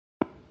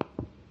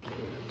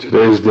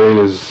Today's date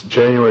is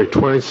January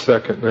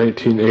 22nd,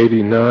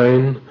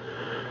 1989.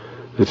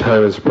 The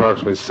time is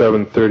approximately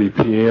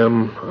 7:30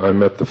 p.m.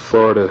 I'm at the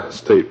Florida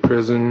State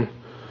Prison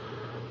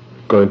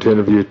going to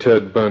interview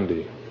Ted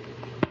Bundy.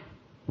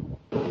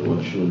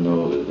 What you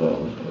know is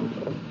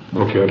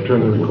Okay, I've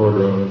turned the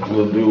recorder on.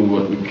 we'll do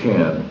what we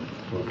can.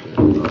 Okay.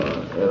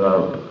 And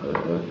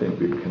I think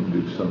we can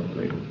do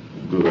something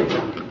good.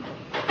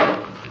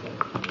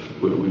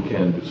 We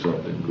can do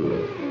something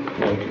good.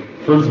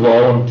 First of all,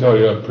 I want to tell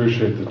you I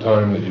appreciate the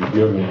time that you've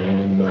given me.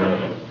 And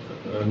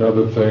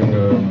another thing,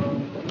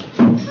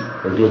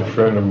 a good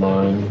friend of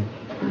mine,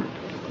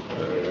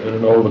 and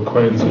an old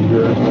acquaintance of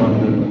yours,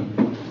 wanted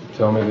to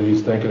tell me that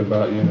he's thinking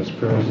about you in his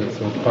prison at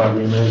some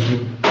Padre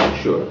Mansion.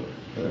 Sure.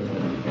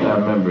 I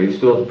remember. He's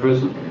still in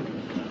prison?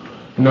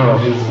 No,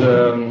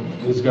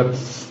 he's got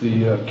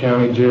the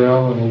county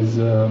jail, and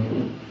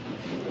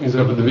he's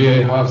up at the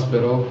VA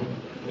hospital.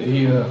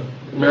 He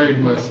married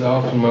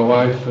myself and my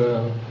wife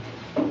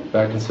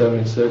back in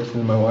 '76,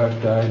 and my wife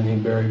died, and he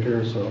buried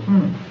her. So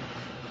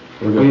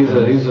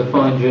he's a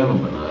fine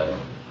gentleman.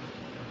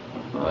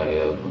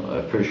 I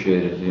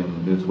appreciated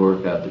his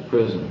work out the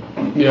prison.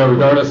 Yeah,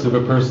 regardless of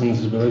a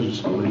person's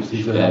religious beliefs,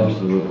 he's a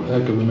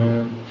heck of a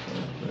man.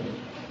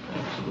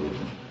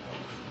 Absolutely.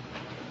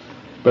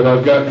 But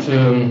I've got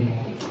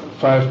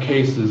 5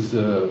 cases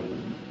that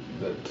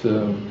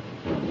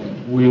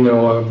we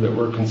know of that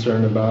we're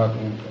concerned about,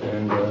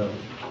 and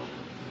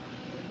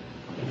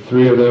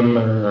 3 of them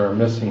are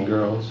missing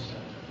girls.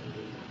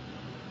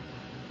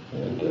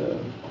 And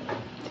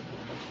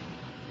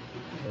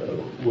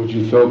would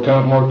you feel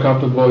more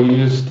comfortable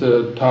just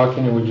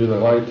talking, or would you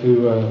like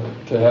to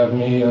have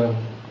me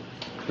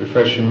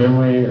refresh your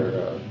memory,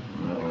 or?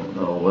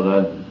 No.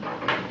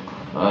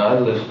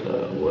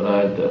 What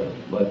I'd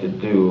like to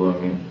do, I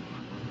mean,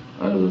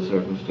 under the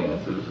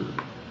circumstances,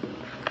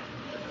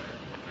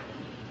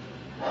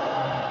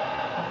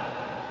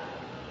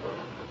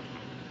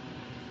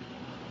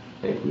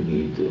 if we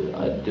need to,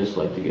 I'd just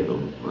like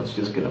to let's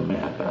just get a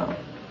map out.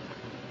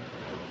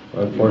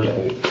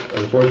 Unfortunately, I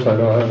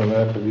don't have a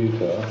map of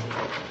Utah.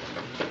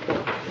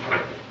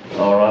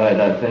 All right,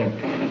 I think,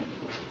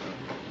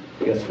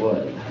 guess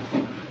what?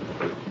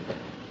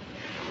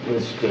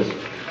 Let's just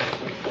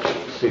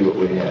see what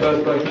we have.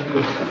 That's like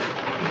this.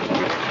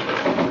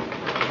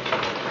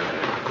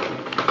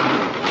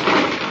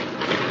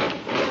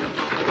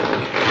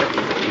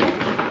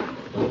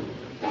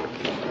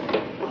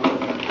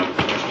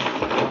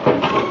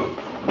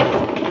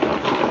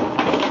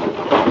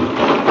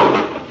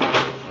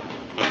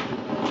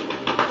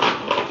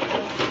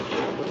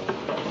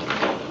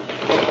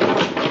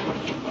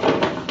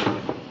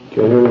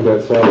 Can you hear me?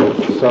 That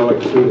sound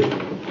like City. Shit.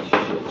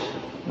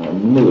 I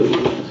knew it.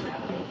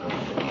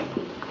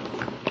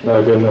 Not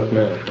a good enough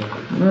map.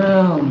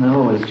 Well,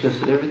 no, it's just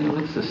that everything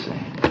looks the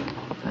same.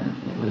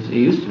 It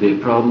used to be a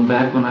problem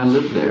back when I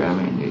lived there. I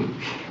mean,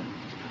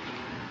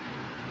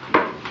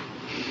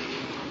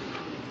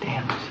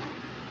 damn it.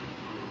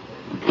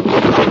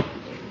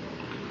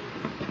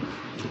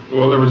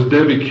 Well, there was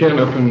Debbie Kent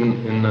up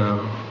in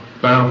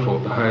Bountiful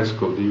at the high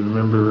school. Do you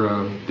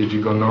remember, did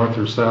you go north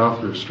or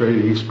south or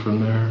straight east from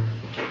there?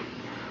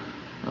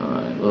 All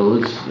right, well,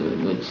 let's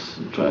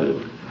try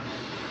to...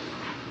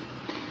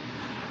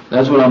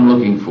 That's what I'm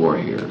looking for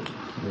here.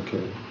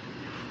 Okay.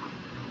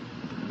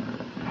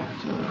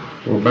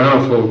 Well,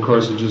 Bountiful, of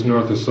course, is just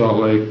north of Salt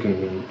Lake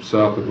and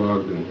south of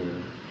Ogden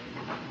here.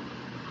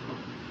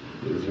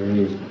 Is there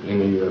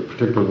any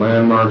particular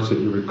landmarks that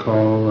you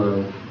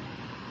recall?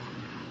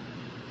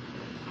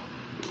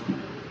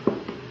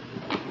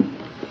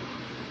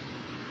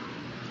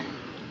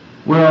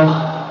 Well,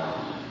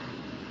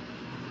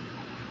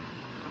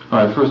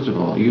 all right. First of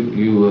all, you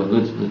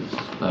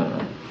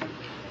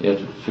have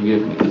to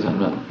forgive me because I'm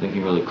not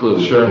thinking really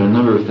clearly. Sure. There are a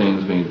number of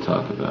things we need to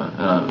talk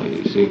about.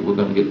 You see, we're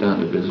going to get down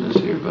to business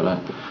here, but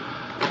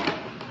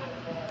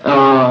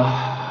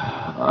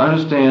I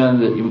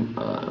understand that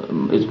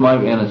it's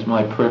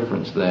my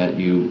preference that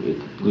you,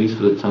 at least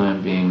for the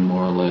time being,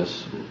 more or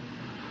less,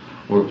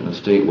 work in a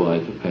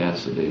statewide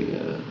capacity.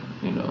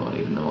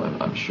 Even though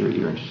I'm sure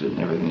you're interested in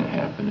everything that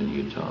happened in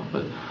Utah,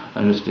 but I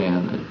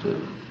understand that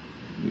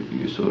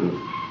you sort of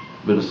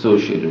been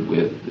associated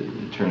with the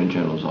Attorney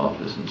General's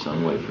office in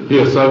some way for this.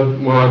 Yes,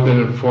 I've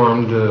been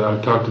informed.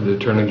 I've talked to the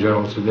Attorney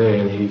General today,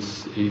 and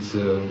he's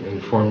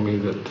informed me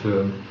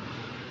that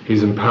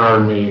he's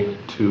empowered me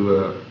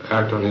to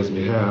act on his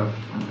behalf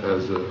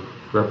as a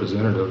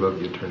representative of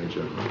the Attorney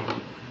General.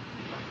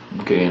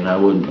 Okay, and I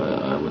would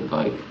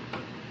like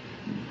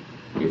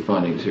your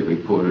findings here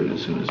reported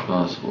as soon as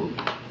possible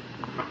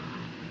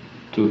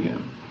to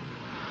him.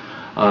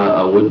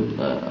 I would.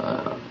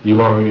 You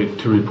want me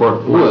to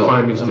report my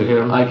findings to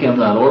him? I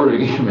cannot order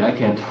you. I mean, I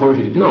can't order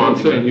you to do No, I'm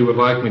anything. saying you would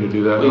like me to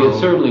do that. Well, you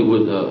certainly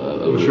would.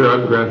 Sure,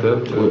 I'd grant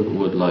that.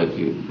 Would like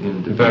you.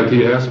 In fact,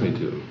 he asked me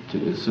to.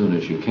 As soon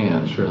as you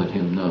can, sure. Let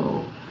him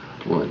know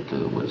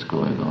what's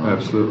going on.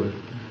 Absolutely.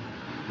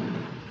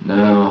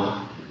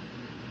 Now,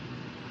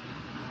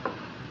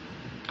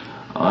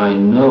 I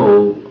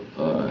know.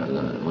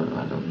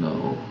 I don't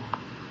know.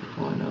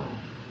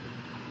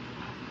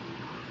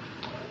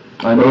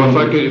 I know.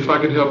 Well, if I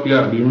could help you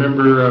out, do you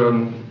remember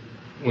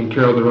when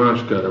Carol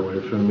DeRanche got away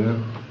from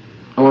you?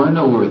 Oh, I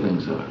know where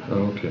things are.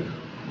 Oh, okay.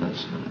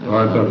 That's Well,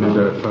 I thought maybe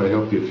if I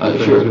helped you a few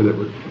things sure. here that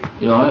would...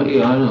 You know, I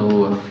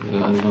know.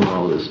 I know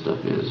all this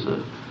stuff is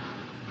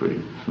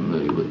pretty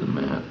familiar with the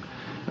map.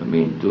 I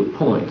mean, to a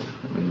point.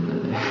 I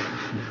mean.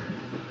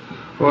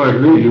 Well, I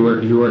agree. You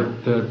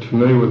weren't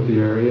familiar with the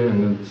area,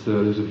 and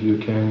there's a few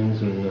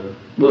canyons and.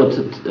 Well, I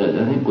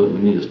think what we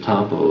need is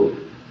topo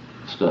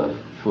stuff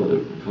for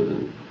the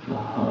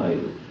high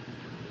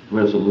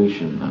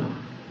resolution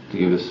to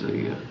give us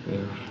a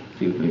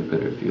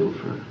better feel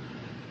for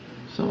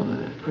some of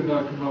that. Could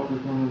not come up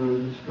with one of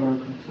those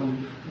historical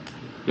sites.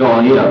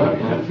 Oh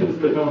yeah. Since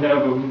they don't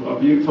have them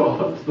of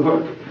Utah, it's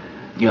dark.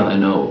 Yeah, I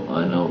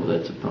know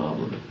that's a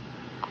problem,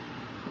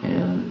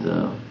 and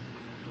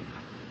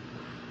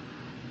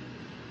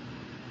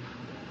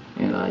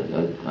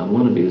I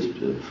want to be,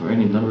 for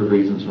any number of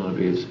reasons, want to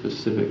be as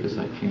specific as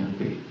I can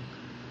be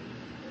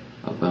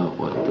about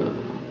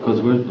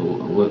because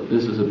what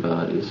this is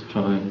about is is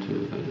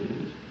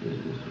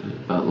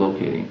about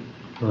locating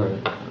Right.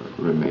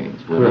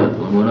 Remains. Right.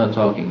 We're not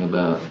talking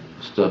about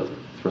stuff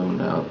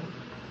thrown out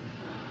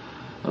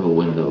of a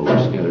window or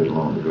scattered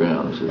along the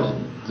ground. It's just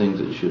things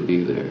that should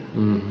be there.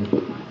 Mm-hmm.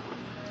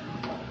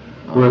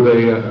 Were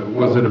they?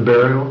 Was it a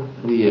burial?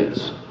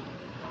 Yes.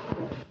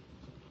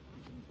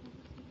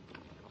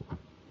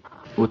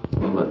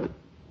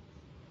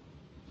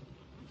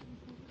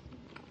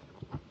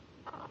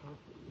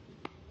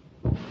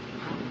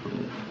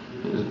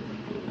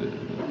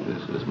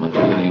 As much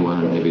as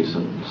anyone, and maybe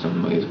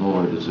some ways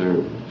more,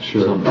 deserve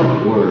some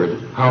word.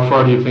 How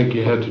far do you think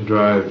you had to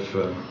drive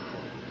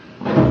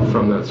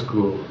from that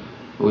school?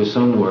 It was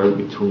somewhere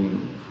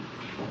between,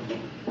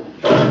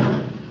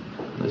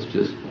 let's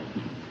just,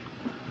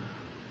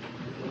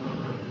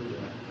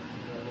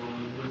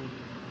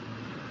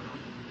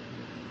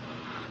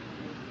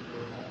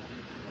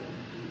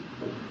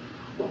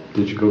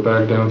 Did you go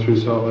back down through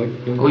Salt Lake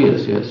again? oh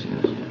yes.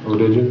 Oh,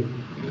 did you?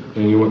 Yeah.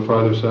 And you went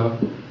farther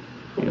south?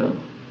 Yeah,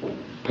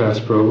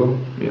 Past Provo?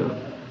 yeah.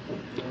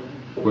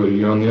 Were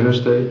you on the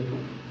interstate?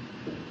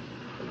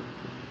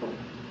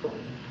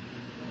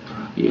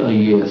 Yeah,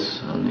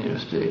 yes, on the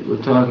interstate.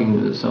 We're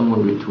talking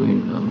somewhere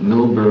between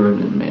Millburn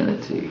and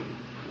Manatee.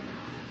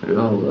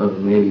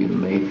 Maybe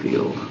even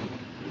Mayfield.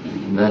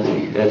 And that's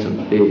a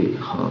big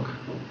hunk.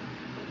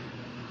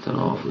 It's an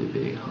awfully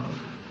big hunk.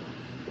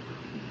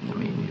 I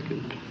mean, you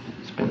could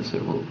spend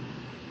several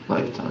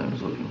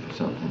lifetimes looking for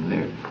something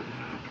there,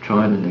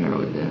 trying to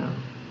narrow it down.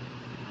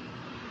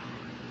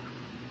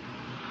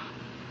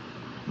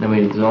 I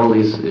mean, it's all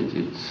these.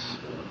 It's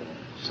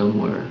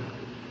somewhere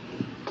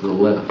to the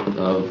left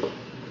of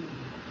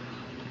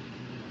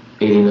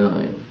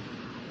 89.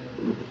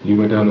 You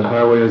went down the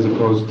highway as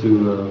opposed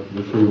to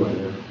the freeway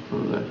there.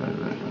 Right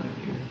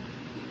here.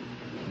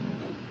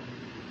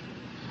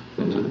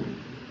 Yeah.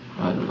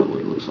 I don't know what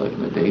it looks like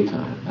in the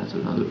daytime. That's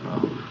another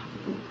problem.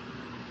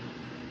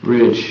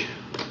 Ridge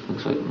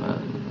looks like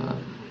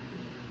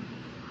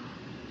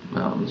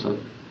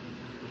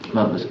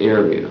mountainous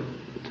area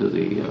to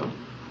the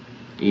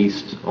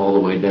east, all the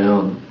way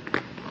down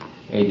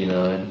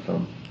 89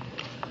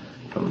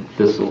 from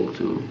Thistle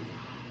to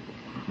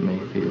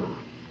Mayfield.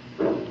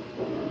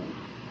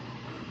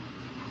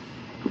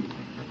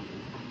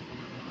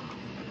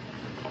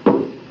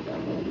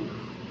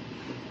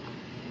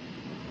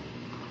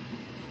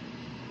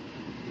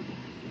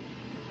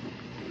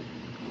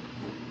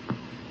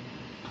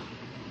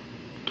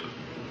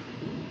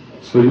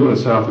 So you went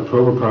south of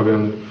Provo, probably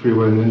on the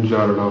freeway, and then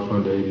jotted off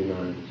onto 89,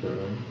 is that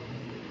right?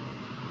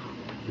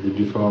 Or did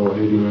you follow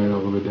 89 all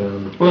the way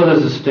down? Well,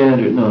 there's a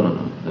standard.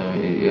 No.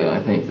 Yeah,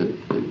 I think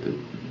that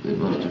the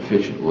most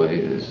efficient way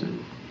is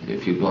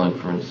if you're going,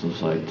 for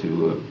instance, like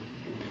to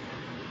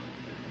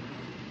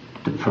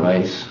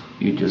Price,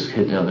 you just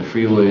head down the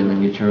freeway and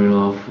then you turn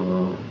off.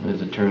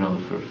 There's a turn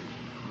off for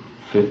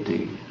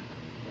 50,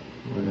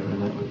 whatever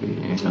that would be.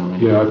 You know,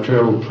 Yeah, I've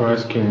traveled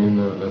Price Canyon.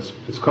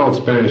 It's called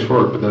Spanish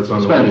Fork, but that's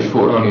on Spanish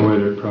Fork, on yeah. the way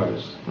to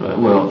Price. Right,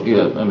 well,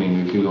 yeah. I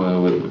mean, if you're going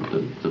over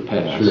the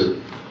pass. Sure.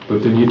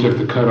 But then you took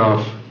the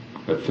cutoff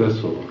at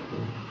Thistle.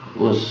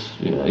 Was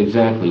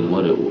exactly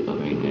what it. I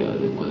mean,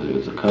 whether it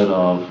was a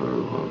cutoff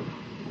or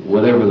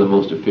whatever the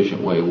most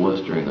efficient way was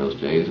during those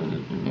days, and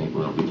it may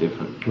well be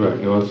different. Right.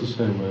 No, it's the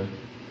same way.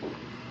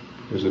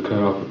 There's a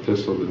cutoff at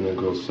Thistle, and then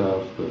goes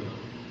south.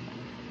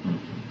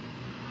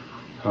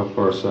 How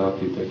far south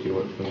do you think you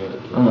went from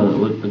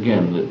that?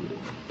 Again,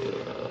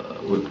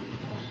 would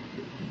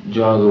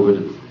jog over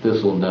to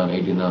Thistle down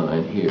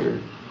 89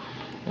 here,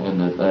 and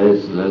that's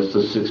the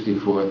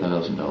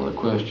 $64,000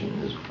 question.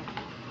 Is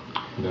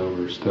Now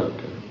we're stuck.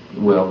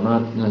 well,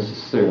 not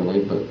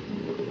necessarily, but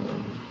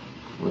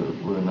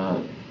we're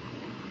not.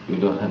 We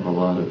don't have a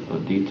lot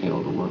of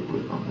detail to work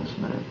with on this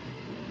map.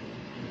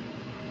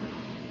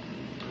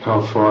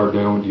 How far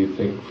down do you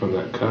think from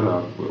that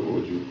cutoff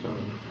would you have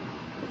gone?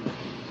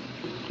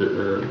 Do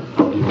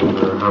you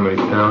remember how many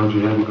towns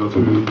you had to go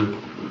through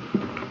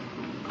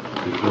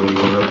before you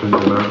went up into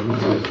the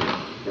mountains?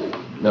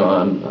 No,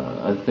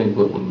 I think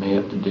what we may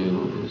have to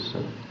do is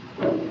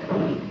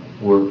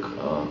work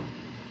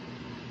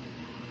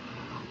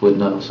with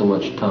not so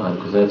much time,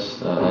 because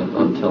that's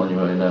I'm telling you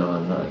right now,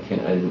 I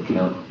didn't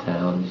count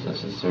towns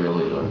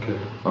necessarily, Okay.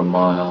 or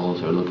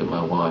miles, or look at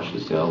my watch to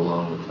see how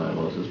long the time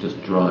was. It was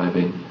just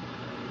driving,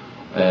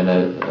 and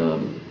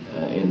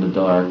in the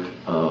dark,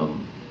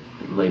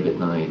 late at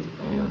night,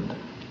 and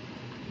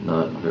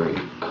not very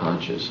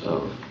conscious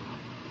of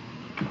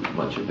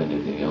much of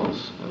anything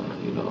else,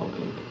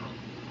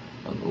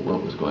 of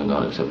what was going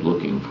on, except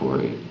looking for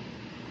a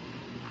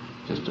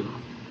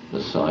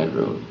side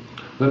road.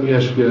 Let me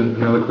ask you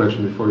another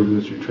question before you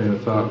lose your train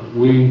of thought.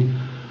 We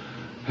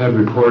had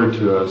reported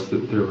to us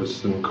that there was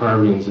some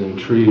carvings in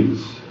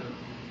trees.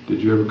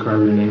 Did you ever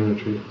carve your name in a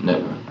tree?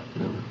 Never.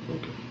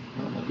 Okay.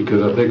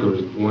 Because I think there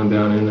was one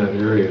down in that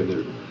area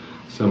that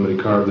somebody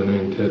carved the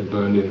name Ted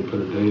Bundy and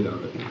put a date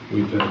on it.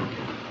 We've had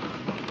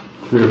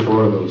 3 or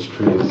 4 of those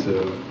trees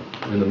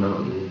in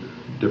the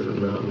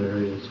different mountain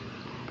areas.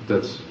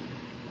 But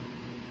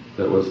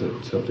that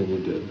wasn't something you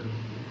did.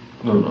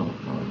 No.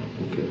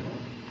 Okay.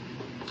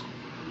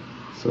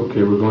 So,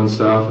 okay, we're going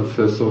south of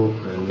Thistle,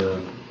 and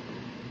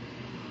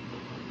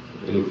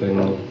anything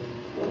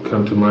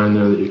come to mind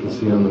there that you can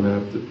see on the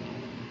map that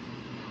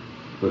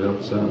would help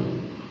us out?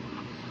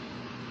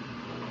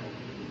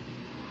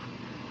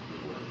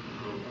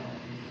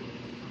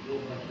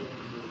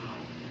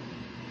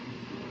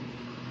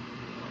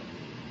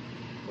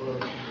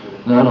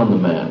 Not on the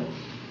map.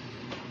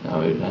 I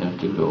would have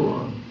to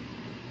go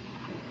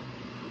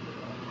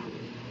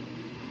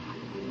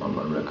on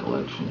my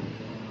recollection.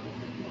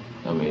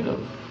 I mean, of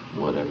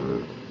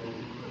whatever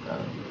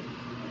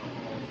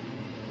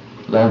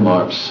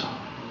landmarks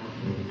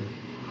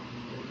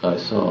I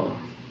saw.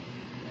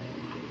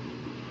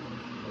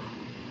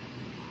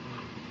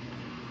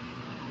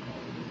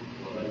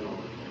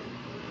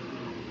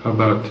 How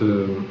about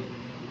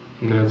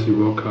Nancy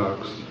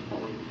Wilcox?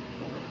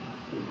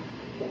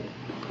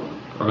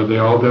 Are they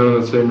all down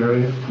in the same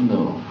area?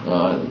 No,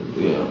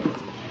 yeah.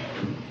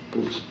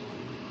 Let's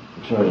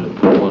try to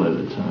go one at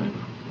a time.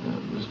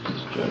 Let's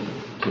just try to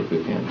see if we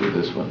can't do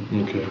this one.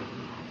 Okay.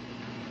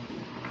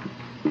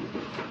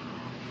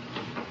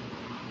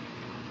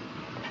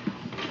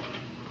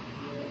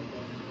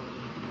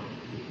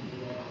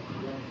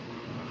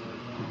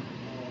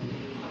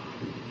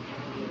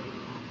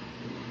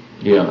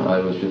 Yeah, I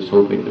was just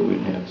hoping that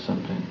we'd have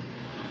something.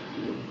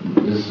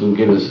 This will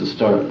give us a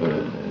start, but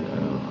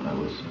I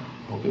was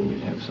hoping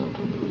we'd have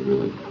something that would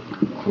really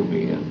clue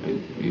me in,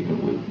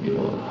 even with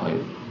a high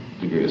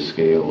degree of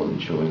scale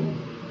and showing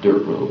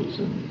dirt roads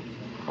and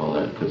all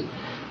that, because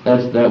I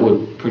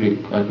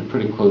could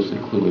pretty closely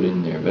clue it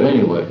in there. But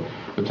anyway,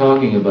 we're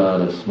talking about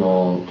a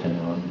small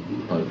town,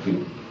 like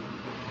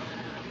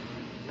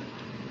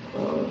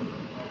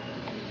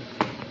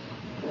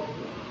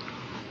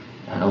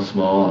how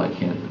small, I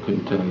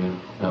couldn't tell you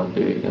how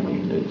big. I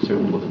mean, it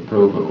certainly wasn't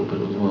Provo,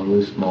 but it was one of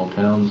those small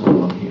towns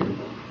along here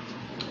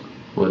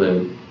where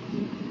it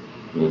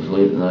was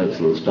late at night,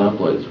 so the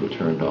stoplights were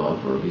turned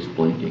off, or at least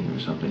blinking or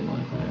something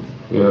like that.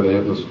 Yeah, they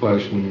had those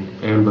flashing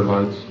amber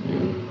lights.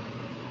 Yeah.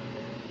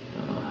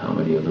 How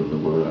many of them there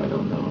were, I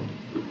don't know,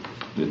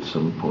 at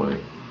some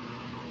point.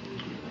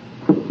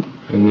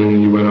 And then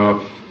you went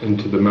off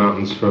into the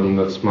mountains from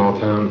that small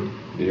town,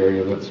 the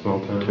area of that small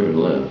town? Turn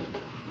left.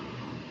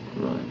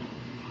 Right.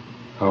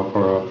 How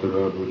far off the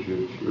road would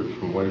you, if you were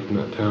from away from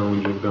that town,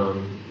 would you have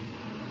gone?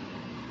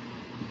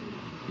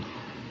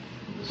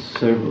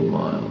 Several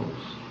miles.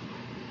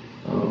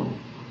 Oh,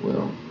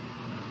 well,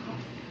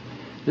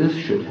 this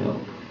should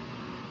help.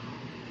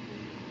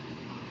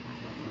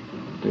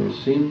 There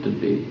seemed to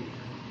be,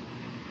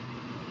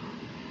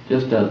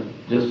 just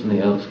in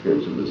the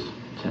outskirts of this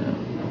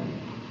town,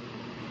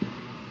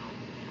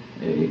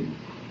 a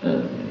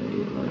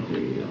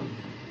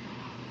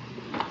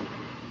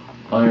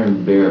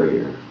iron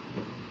barrier.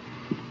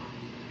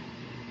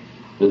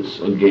 It's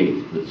a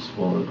gate that's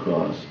swung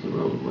across the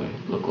roadway.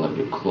 It looked like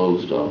it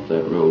closed off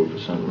that road for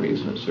some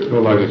reason.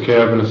 Like a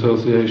cabin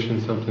association,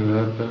 something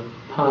like that?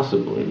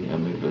 Possibly. I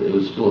mean, but it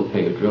was still a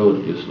paved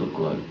road. It just looked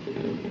like,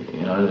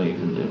 I don't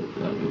even,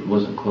 it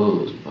wasn't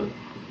closed, but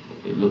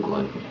it looked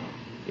like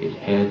it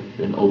had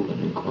been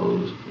opened and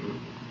closed.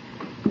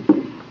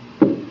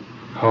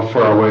 How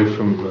far away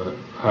from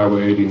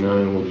Highway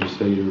 89 would you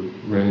say you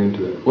ran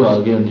into that? Well,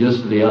 again,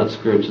 just the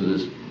outskirts of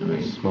this,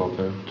 Small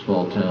town?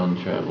 Small town,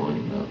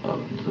 traveling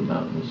up into the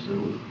mountains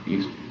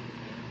eastward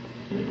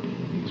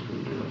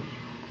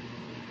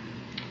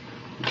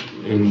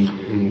direction.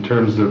 In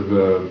terms of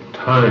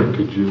time,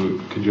 could you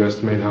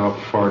estimate how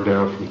far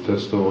down from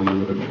Thistle you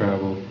would have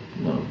traveled?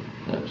 No,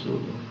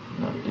 absolutely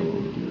not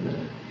able to do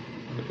that.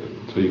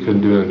 So you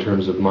couldn't do it in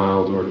terms of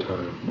miles or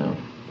time? No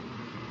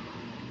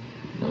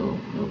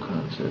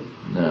concept.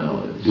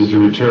 Now it's... Did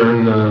you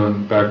return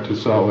back to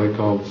Salt Lake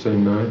all the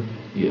same night?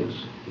 Yes.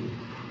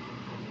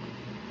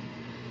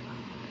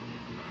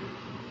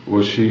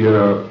 Was she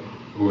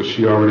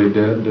already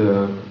dead?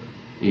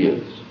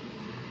 Yes.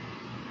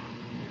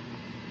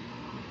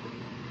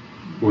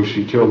 Was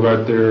she killed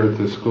right there at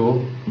the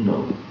school?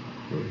 No.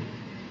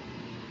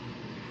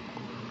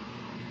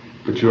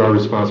 But you are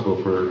responsible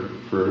for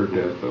her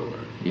death, though,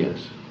 right?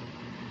 Yes.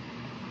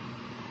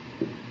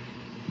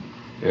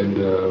 And,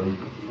 of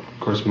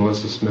course,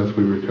 Melissa Smith,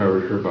 we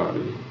recovered her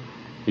body.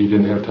 You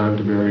didn't have time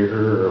to bury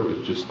her, or it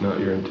was just not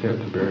your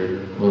intent to bury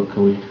her? Well,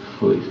 can we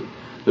please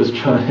just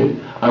try?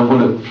 I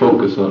want to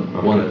focus on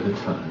one at a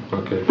time.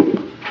 Okay.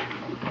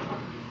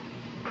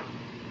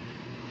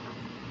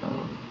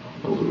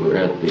 We're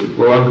at the.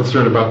 Well, I'm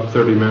concerned about the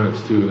 30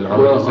 minutes too.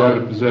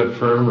 Is that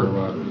firm or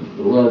what?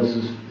 Well, it's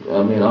just,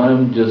 I mean,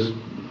 I'm just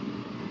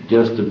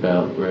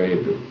about ready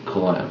to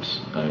collapse.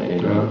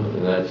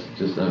 That's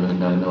just, I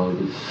mean, I know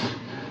this.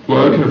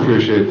 Well, I can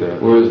appreciate that.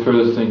 Whereas the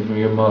furthest thing from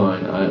your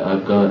mind,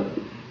 I've got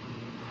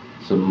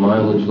some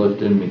mileage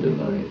left in me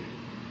tonight,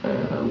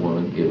 and I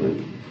want to give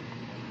it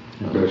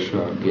Your best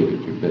shot. Give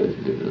it your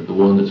best, the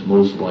one that's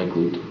most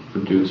likely to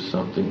produce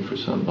something for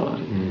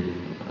somebody.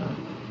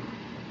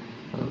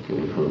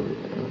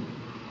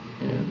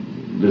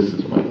 And this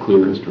is my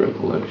clearest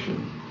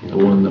recollection, the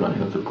one that I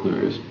have the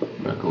clearest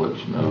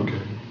recollection of.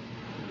 Okay.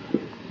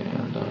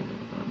 And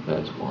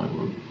that's why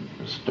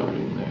we're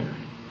starting there.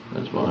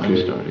 That's why I'm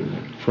starting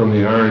there. From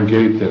the Iron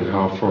Gate, then,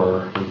 how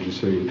far would you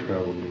say you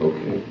traveled?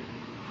 Okay.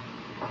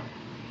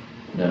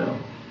 Now,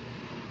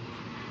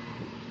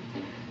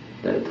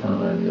 that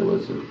time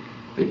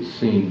it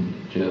seemed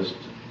just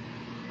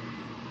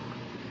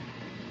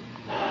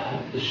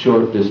a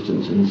short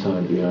distance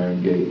inside the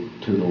Iron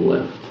Gate to the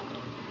left.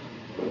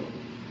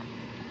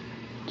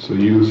 So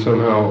you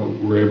somehow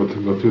were able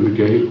to go through the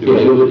gate?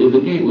 Yeah,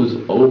 the gate was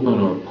open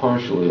or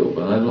partially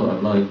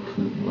open. My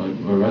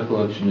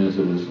recollection is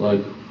it was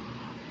like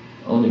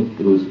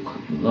it was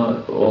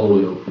not all the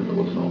way open, it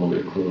wasn't all the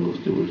way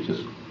closed. It was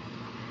just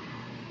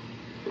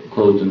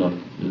closed enough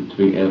to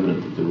be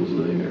evident that it was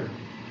there.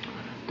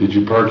 Did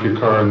you park your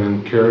car and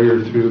then carry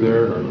her through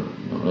there? Or?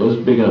 No, it was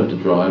big enough to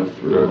drive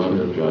through. I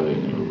was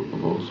driving in a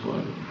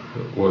Volkswagen.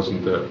 It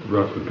wasn't that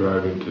rough of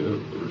driving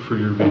for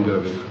your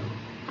VW?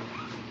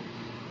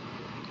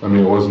 I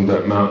mean, it wasn't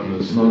that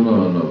mountainous? No.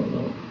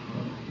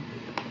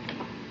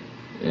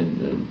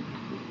 And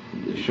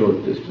the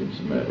short distance,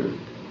 a matter of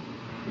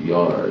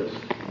yards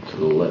to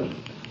the left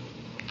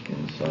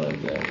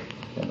inside that.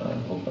 And I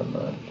hope I'm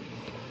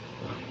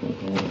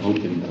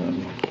hoping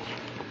I'm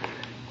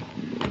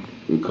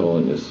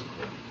recalling this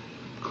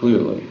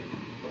clearly.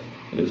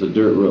 It's a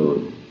dirt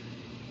road.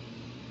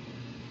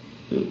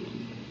 It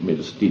made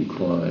a steep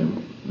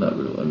climb, not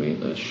really, I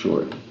mean,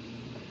 short,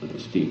 but a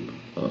steep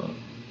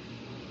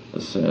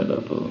ascent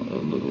up a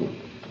little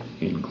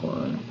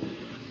incline,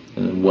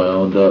 and then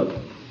wound up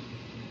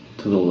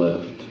to the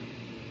left.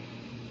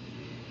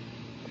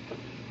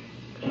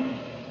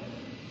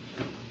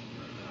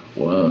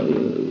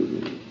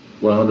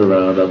 Wound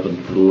around up and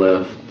to the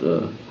left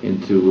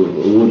into a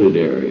wooded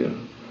area.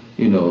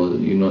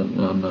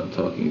 I'm not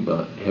talking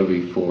about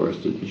heavy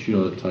forest, but you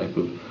know the type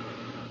of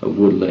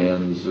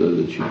woodlands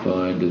that you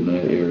find in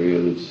that area.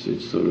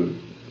 It's sort of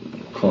a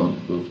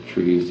clump of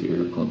trees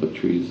here, a clump of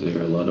trees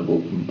there, a lot of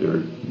open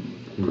dirt,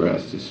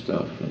 grassy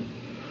stuff, and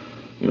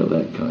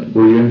that kind.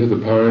 Were you into the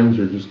pines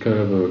or just kind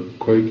of a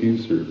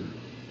Quakies or?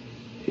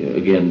 Yeah,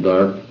 again,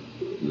 dark.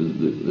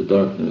 The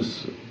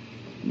darkness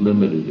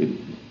limited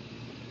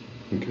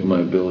my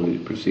ability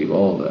to perceive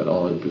all of that.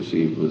 All I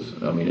perceived was,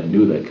 I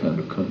knew that kind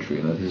of country,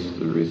 and that's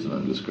the reason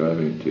I'm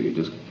describing it to you.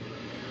 Just,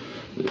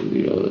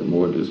 a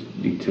more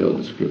detailed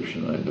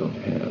description I don't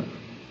have.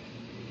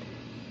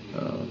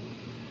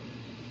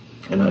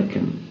 And I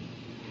can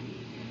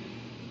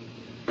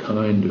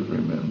kind of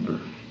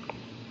remember.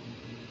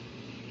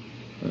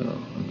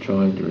 I'm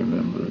trying to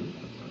remember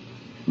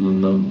the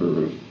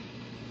number of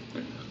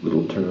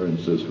little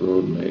turns this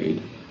road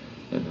made,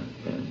 and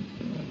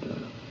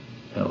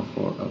how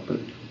far up it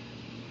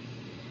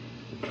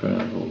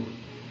traveled.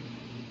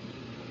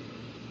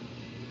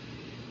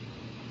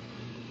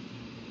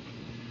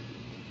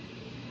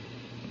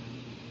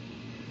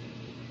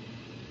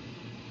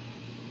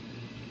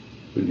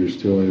 But you're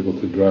still able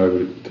to drive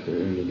it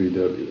in the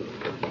VW.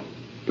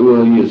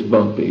 Well, it's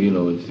bumpy.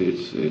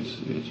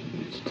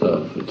 It's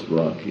tough. It's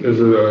rocky. Is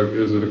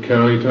it a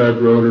county type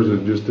road, or is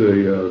it just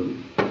a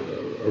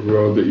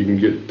road that you can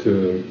get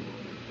to?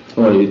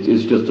 Well,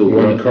 it's just a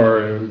one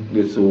car in.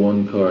 It's a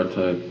one car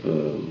type,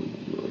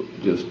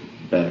 just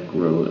back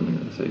road.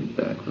 I say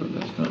back road.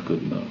 That's not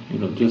good enough.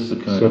 Just the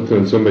kind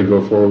something somebody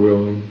go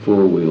 4-wheeling.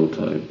 4-wheel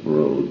type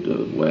road,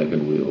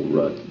 wagon wheel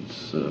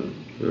ruts.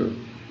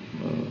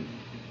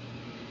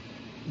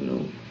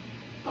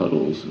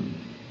 Puddles and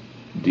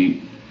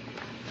deep.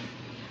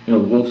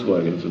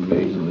 Volkswagen is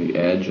amazingly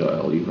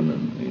agile, even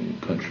in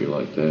a country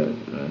like that,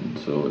 and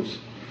so it's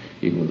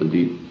even with the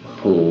deep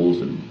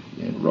holes and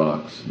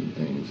rocks and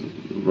things. It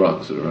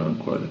rocks it around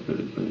quite a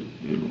bit, but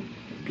it'll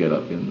get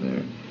up in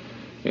there,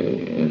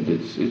 and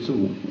it's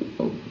a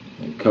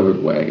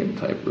covered wagon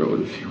type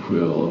road, if you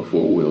will, a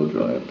 4-wheel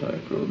drive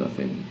type road.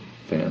 Nothing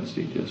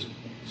fancy, just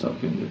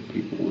something that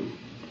people would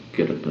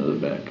get up into the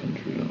back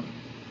country on.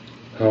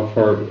 How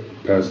far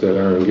past that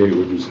iron gate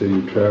would you say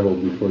you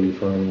traveled before you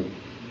finally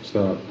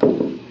stopped?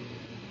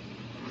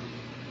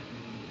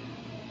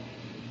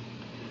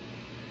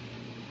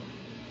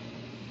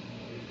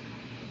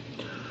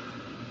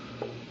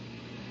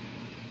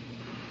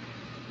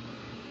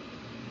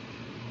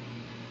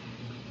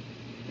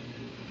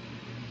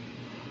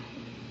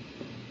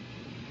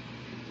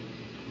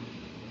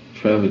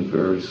 Traveling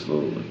very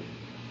slowly,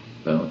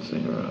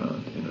 bouncing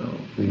around, you know.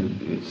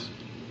 It's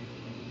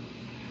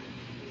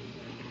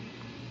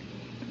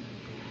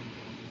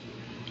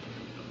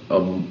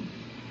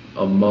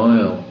a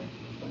mile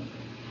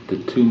to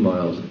 2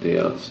 miles at the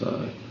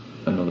outside.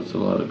 I know it's a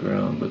lot of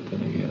ground, but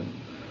then again,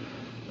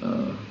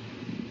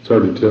 It's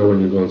hard to tell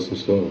when you're going so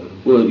slow.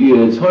 well,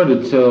 yeah, it's hard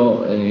to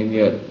tell, and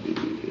yet,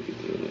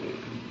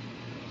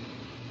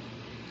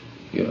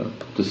 yeah,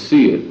 to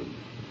see it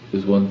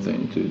is one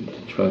thing. To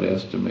try to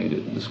estimate it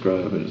and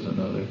describe it is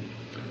another.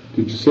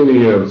 Did you see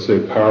any, say,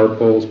 power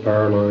poles,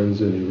 power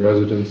lines, any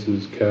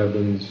residences,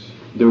 cabins?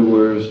 There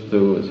was,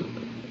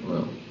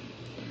 well,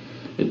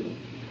 at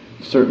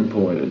a certain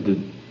point it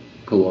did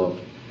pull off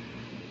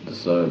the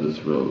side of this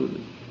road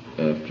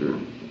after,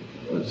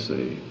 let's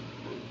say,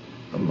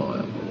 a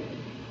mile,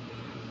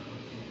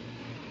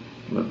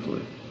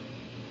 roughly.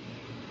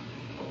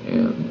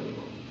 And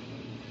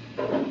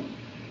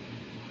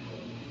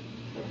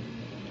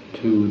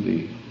to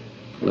the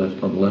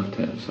left, on the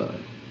left-hand side,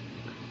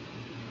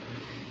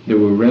 there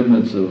were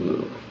remnants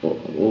of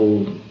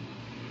old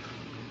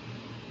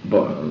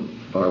barbed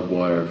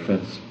wire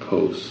fence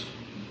posts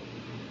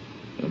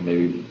and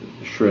maybe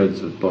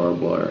shreds of barbed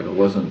wire. It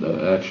wasn't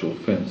an actual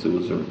fence. It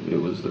was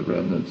the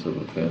remnants of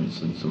a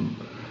fence, and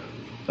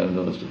I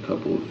noticed a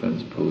couple of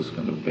fence posts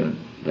kind of bent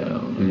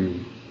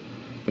down,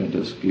 bent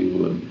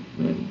askew,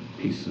 and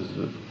pieces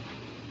of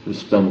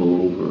just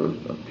stumble over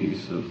a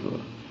piece of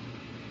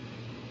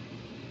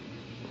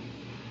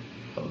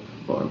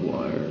barbed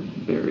wire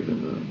buried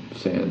in the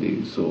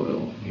sandy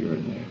soil here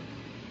and there.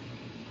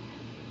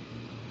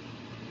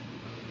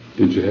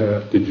 Did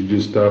you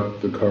just stop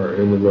the car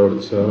in the road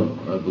itself?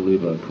 I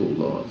believe I pulled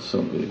off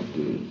something,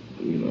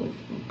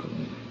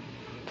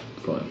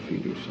 5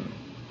 feet or so.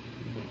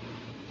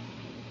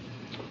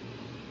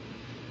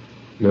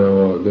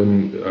 Now,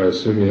 then I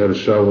assume you had a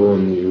shovel,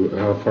 and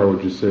how far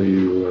would you say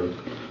you?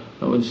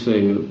 I would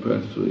say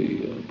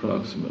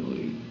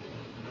approximately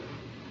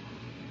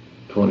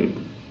 20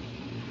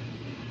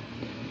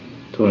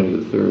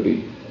 to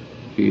 30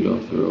 feet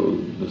off the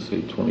road. Let's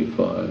say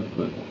 25,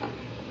 but.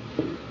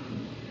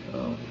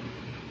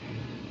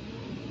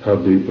 How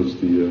deep was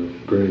the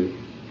grave?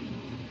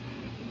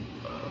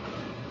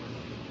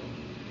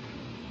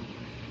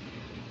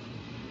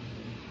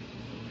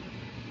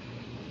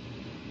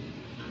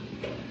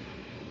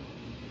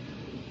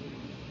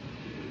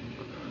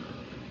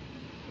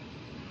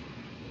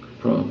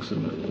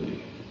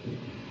 Approximately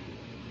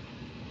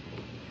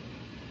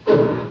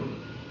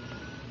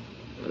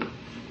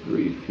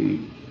 3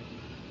 feet.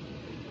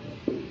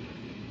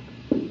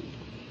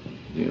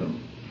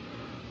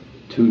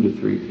 2 to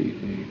 3 feet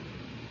maybe.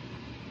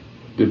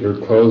 Did her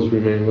clothes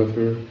remain with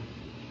her?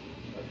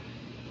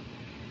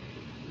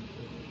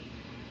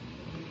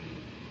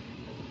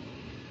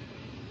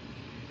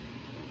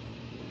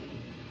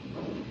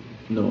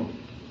 No.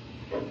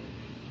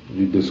 Did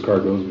you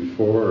discard those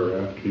before or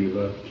after you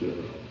left her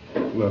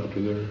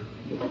there?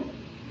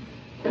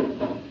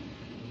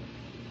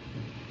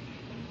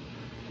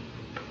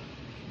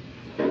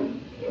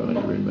 Trying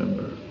to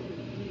remember.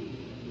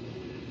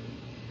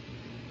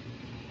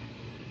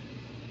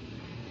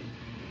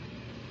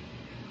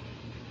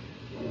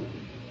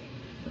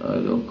 I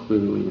don't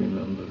clearly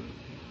remember.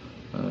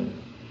 I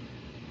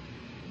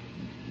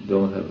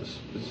don't have a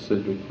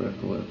specific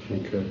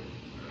recollection. Okay.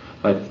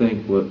 I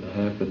think what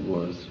happened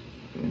was,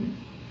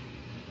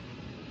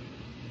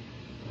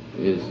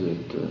 is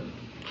that,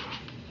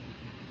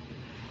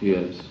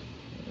 yes,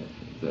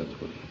 that's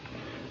what,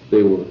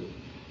 they were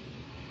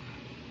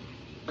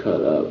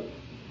cut up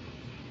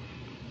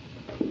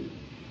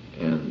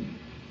and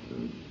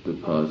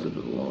deposited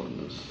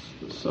along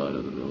the side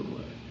of the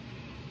roadway.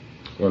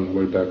 On the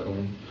way back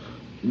home?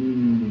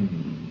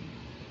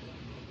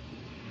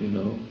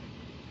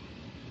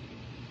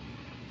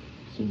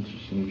 It's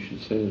interesting you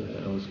should say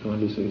that. I was going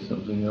to say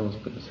something else,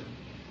 but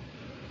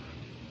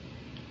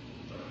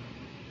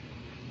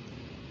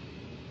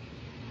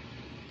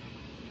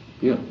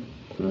yeah,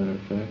 as a matter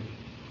of fact.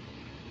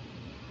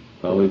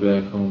 Probably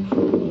back home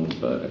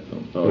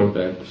probably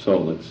back to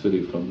Salt Lake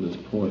City from this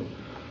point,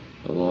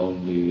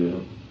 along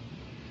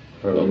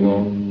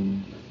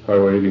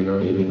Highway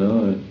 89.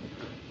 89,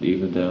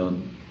 even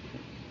down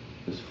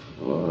as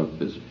far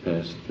up as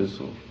past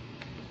Thistle.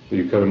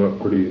 You cut them up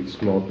pretty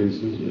small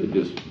pieces?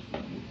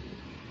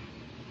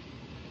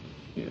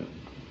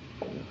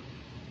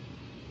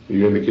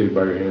 You indicated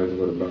by your hands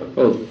what about?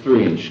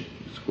 3-inch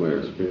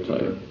square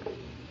type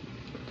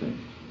thing.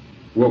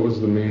 What was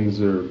the means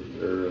or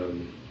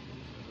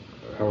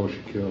how was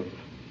she killed?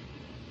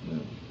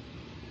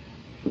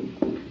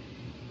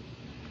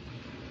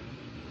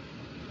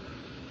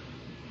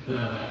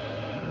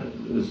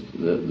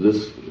 This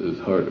is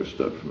harder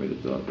stuff for me to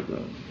talk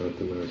about. Not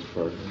the nice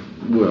part.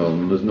 Well,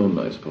 there's no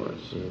nice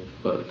parts, Yeah.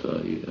 but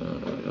I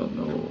don't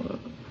know.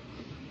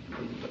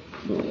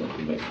 Don't want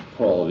to make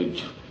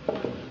quality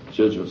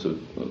judgments of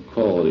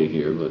quality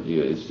here, but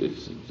yeah, it's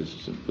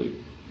just simply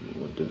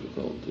more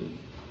difficult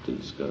to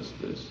discuss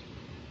this.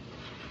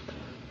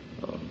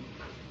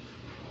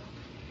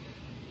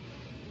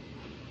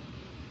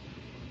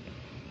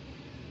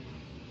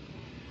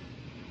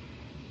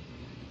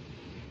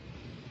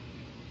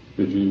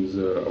 Did you use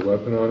a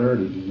weapon on her?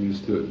 Did you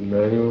do it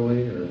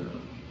manually, or?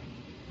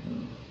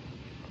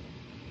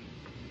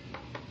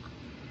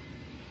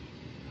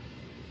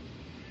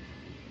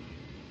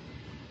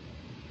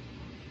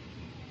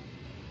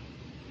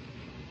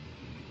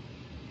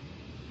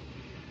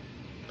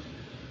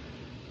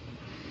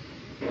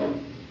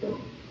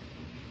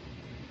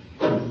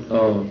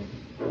 Um,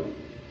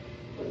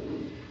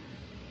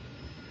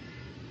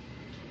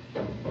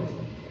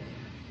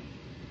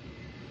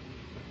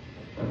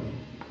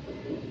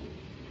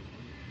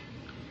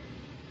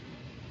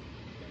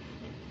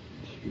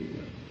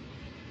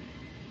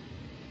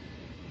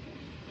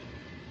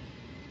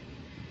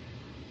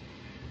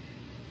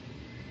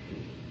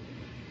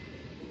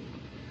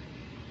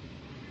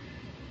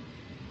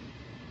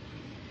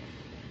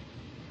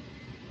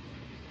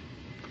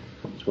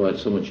 That's why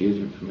it's so much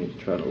easier for me to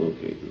try to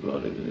locate the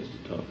body than it is to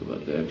talk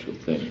about the actual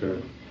thing.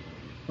 Sure.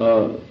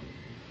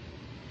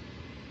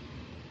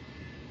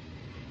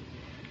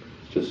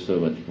 It's just so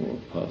much more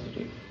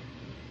positive,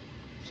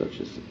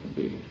 such as it can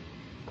be.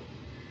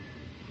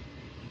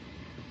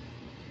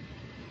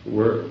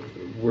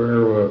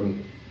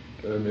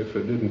 And if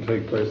it didn't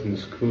take place in the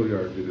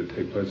schoolyard, did it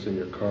take place in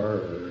your car,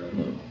 or?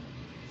 No.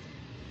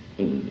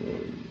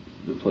 In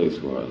the place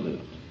where I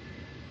lived.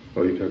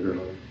 Oh, you took her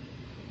home.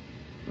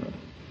 Right.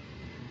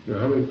 Now,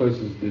 how many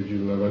places did you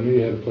live? I knew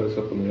you had a place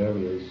up on the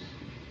avenues.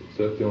 Is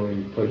that the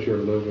only place you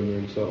ever lived when you were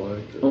in Salt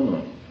Lake? Or? Oh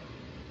no.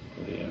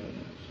 The avenues.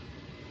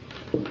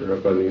 You're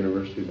up by the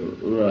university, though.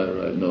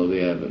 Right. No,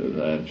 the avenues.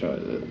 I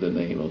tried the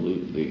name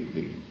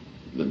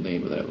the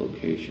name of that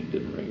location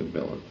didn't ring a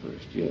bell at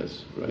first.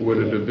 Yes, right. Would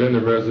it have been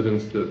the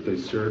residence that they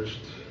searched,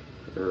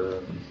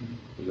 or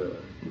is that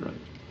right?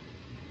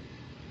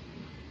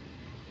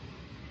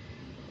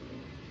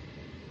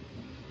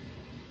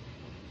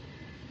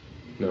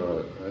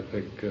 No, I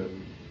think.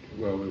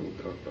 Well, we will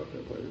talk about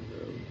that later.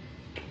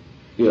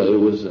 Yeah, it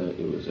was at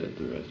the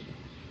residence.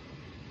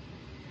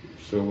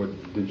 So,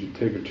 did you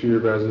take her to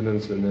your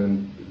residence and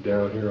then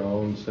down here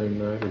all in the same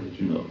night, or did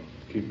you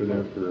keep her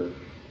there for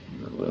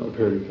a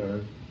period of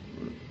time?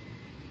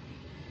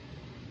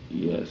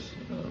 Yes,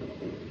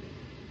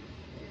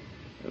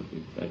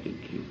 I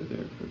did keep her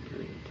there for a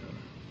period of time.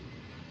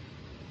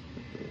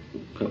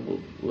 A couple,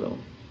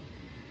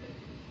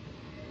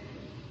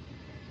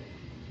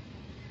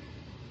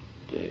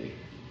 day,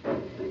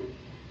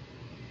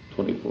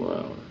 24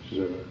 hours.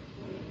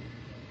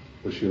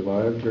 Was she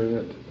alive during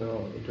that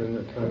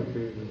time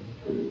period?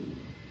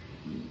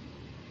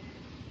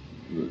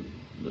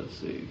 Let's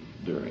see,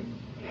 during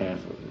half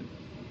of it.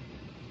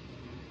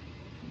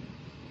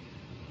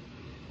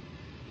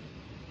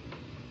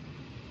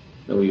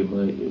 No, you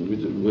might,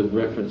 with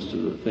reference to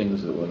the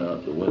things that went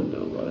out the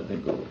window, I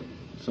think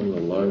some of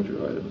the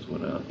larger items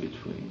went out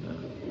between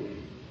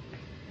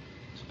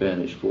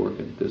Spanish Fork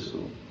and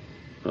Thistle.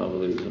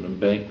 Probably there's an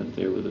embankment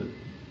there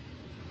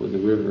where the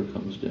river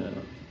comes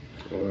down.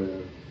 Oh,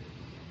 yeah.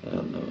 I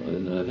don't know.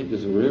 And I think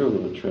there's a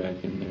railroad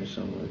track in there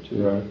somewhere,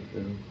 too. Right,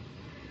 yeah.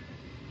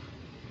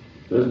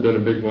 There's been a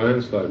big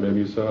landslide. Maybe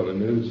you saw it in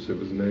the news. It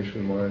was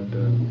nationwide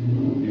a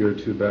year or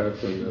two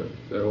back when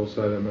the whole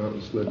side of the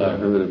mountain slid down. I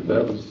heard of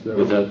that.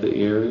 Was that the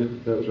area?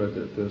 That was right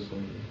there at this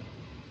one.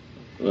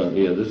 Well,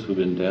 yeah, this would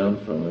have been down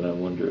from it. I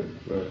wonder.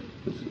 Right.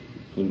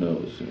 Who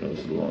knows? You know,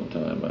 it's a long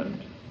time.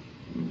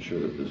 I'm sure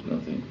that there's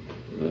nothing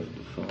left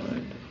to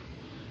find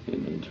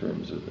in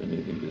terms of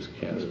anything just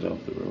cast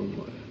off the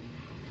roadway.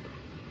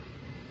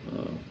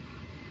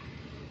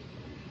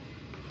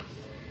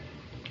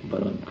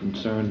 But I'm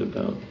concerned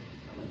about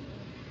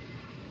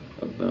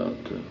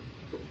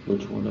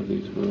which one of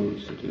these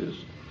roads it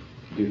is.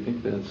 Do you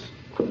think that's?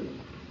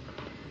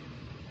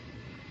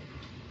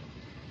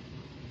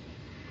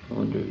 I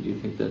wonder. Do you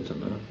think that's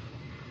enough?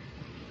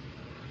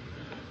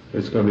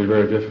 It's going to be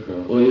very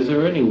difficult. Well, is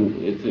there any?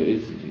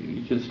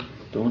 You just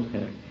don't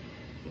have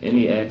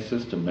any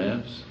access to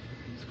maps.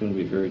 It's going to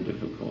be very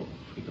difficult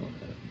if we don't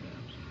have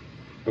maps.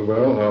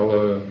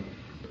 Well,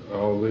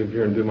 I'll leave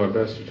here and do my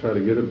best to try to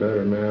get a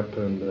better map,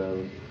 and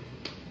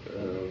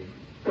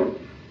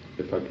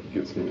if I could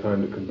get some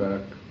time to come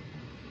back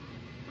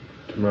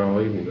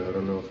tomorrow evening. I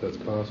don't know if that's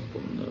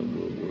possible. No,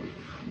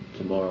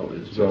 tomorrow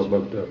is It's all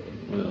booked up.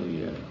 Well,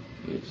 yeah,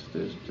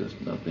 there's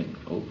just nothing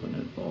open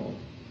at all.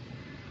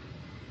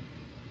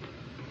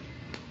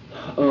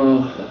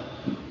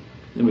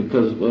 And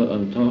because what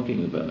I'm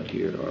talking about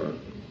here are,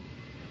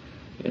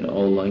 in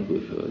all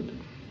likelihood,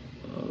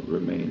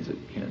 remains that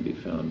can be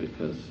found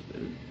because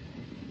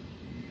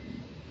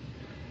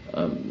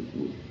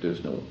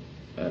there's no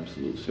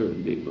absolute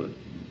certainty, but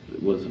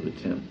was an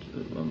attempt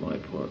on my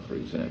part, for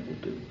example,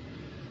 to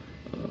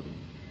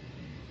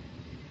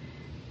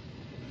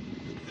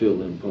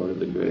fill in part of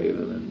the grave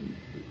and then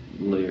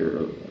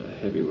layer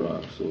heavy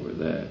rocks over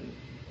that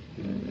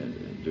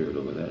and dirt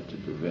over that to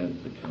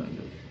prevent the kind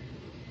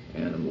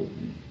of animal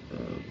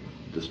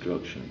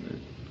destruction that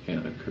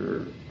can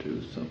occur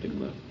to something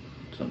left.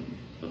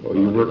 Well,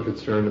 you were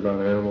concerned about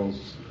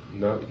animals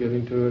not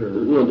getting to it,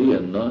 or? Well, yeah,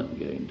 not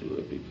getting to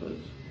it because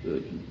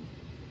they can,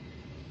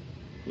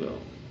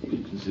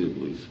 could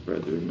conceivably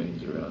spread the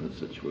remains around in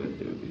such a way that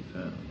they would be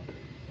found,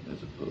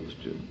 as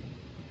opposed to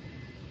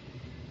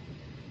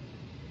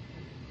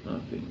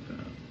not being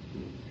found.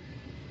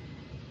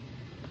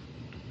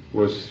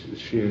 Was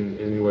she in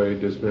any way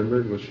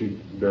dismembered? Was she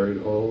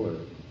buried whole, or?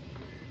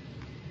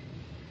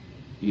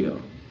 Yeah.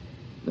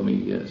 I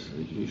mean, yes,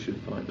 you should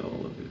find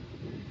all of it.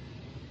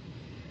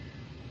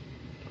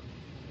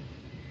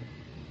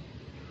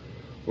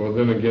 Well,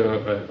 then again,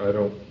 I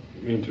don't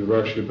mean to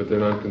rush you, but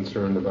then I'm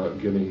concerned about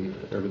getting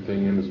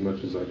everything in as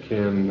much as I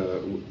can.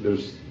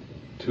 There's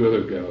two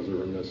other gals that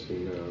were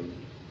missing.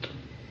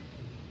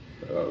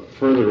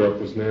 Further up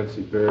was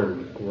Nancy Baird,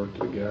 who worked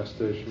at a gas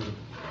station,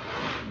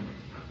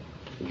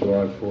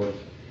 July 4th.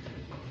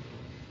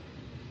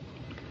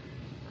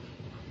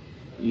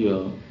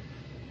 Yeah.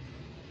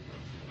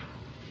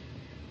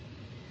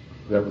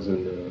 That was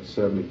in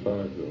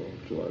 75, though,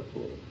 July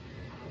 4th.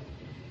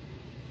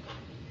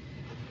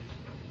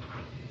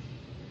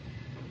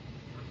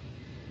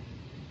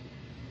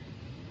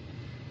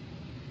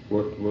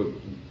 What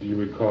do you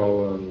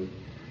recall?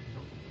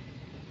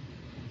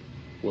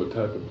 What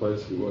type of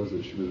place it was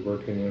that she was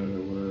working at,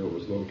 or where it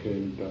was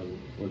located, on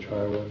which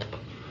highway?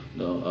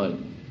 No, I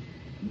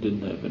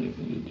didn't have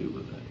anything to do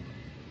with that.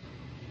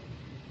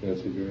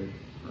 Nancy Baird.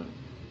 Right.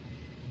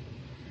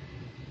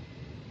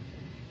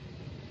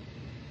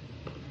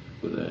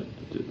 With that,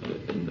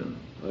 and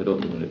I don't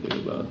know anything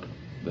about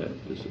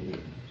that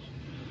disappearance.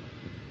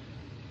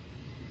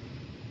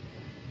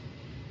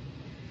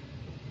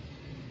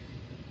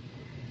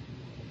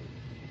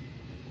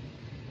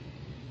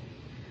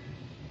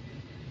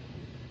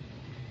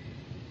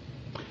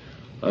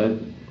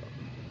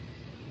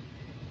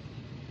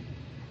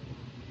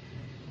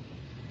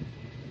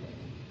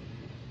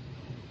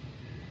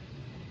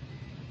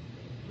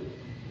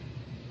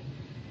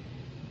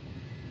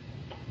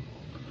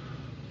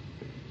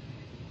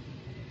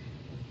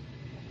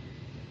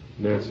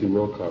 Nancy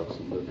Wilcox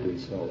lived in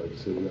Salt Lake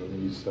City on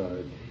the east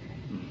side.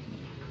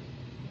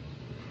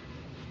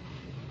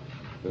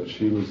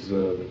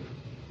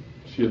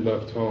 She had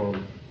left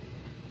home.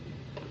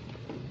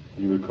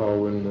 Do you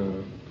recall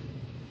when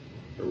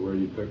or where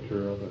you picked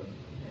her up at?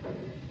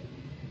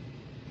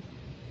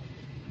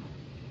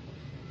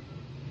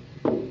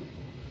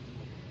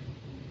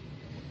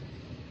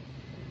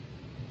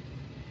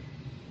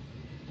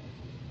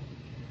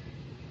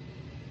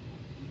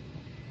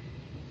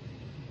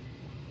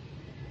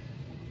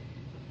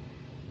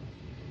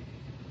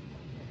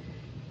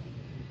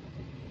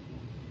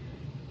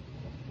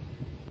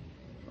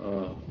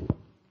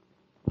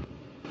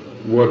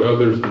 What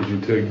others did you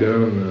take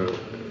down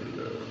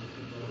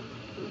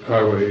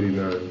Highway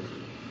 89?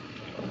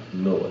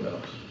 No one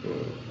else.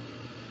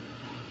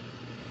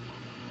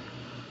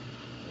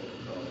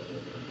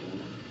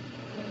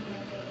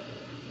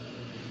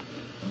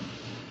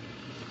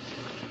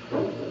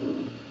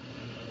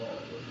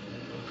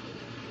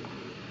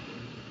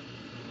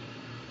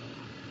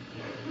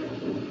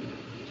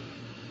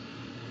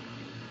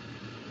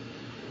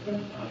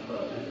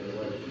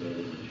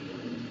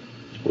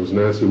 Was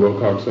Nancy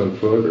Wilcox on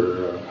foot,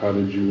 or how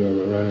did you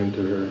run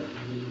into her?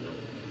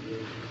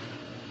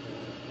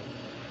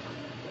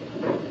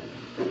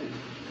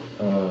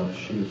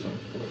 She was on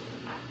foot.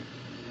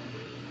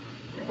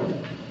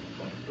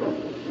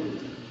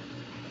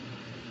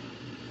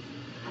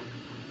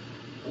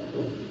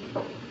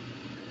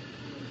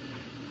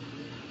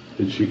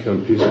 Did she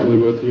come peacefully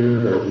with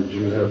you, or did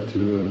you have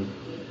to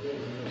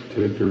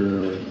take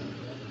her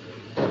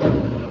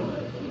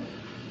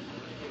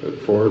at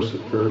force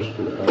at first,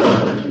 or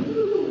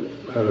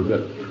how did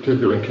that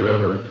particular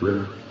encounter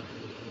occur?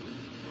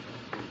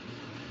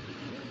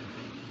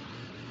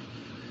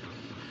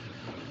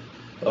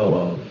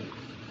 Oh,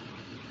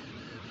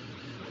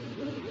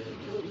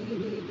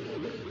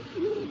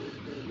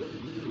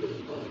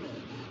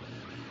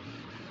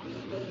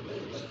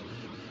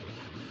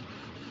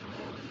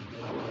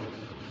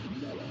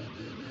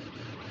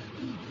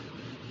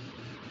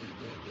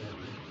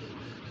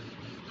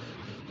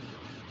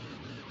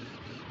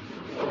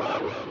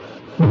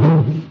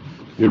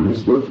 It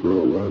was left for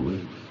a while.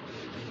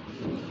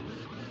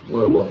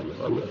 well,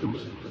 I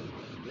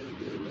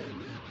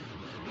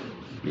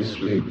was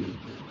sleepy.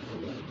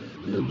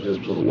 It was just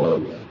a lot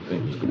of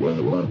things to went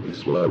along with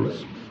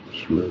Slavis.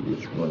 Sure.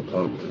 Which one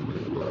talked to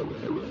me about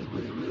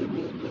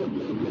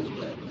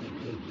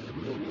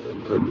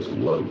purpose of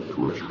love,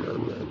 commercial,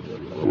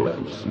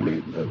 around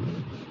sleep and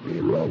be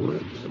around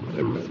with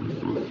everything.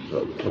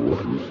 So, to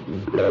one,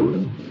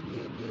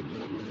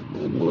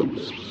 the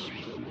woods,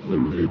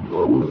 maybe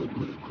I would have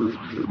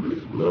appreciated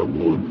it, but I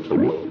would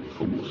tell you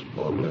from this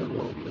moment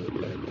on.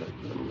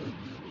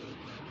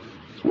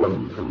 It's what I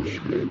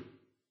appreciate.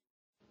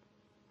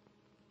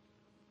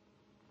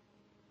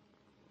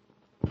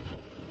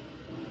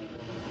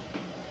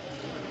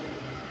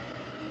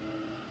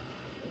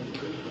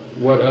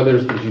 What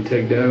others did you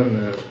take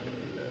down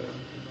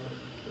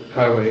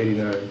Highway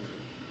 89?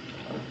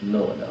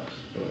 No one else.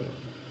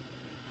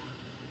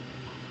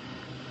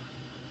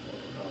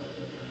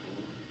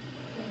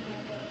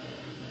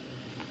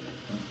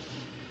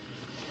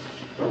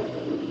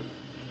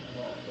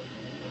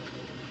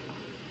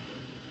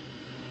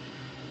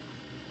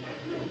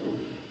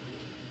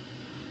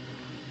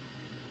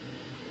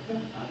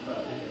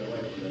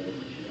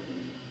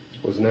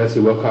 Was Nancy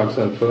Wilcox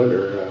on foot,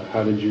 or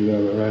how did you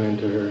run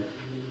into her?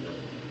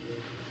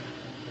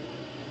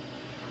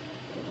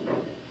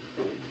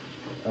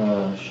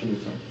 She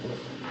was on foot.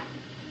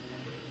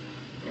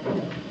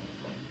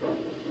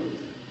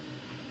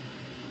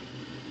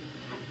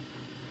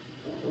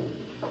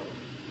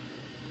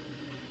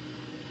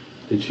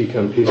 Did she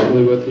come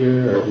peacefully with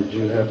you, or did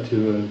you have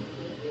to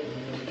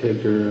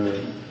take her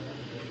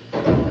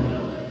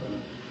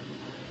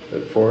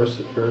at force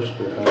at first,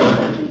 or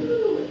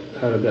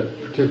how did that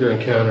particular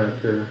encounter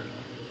occur?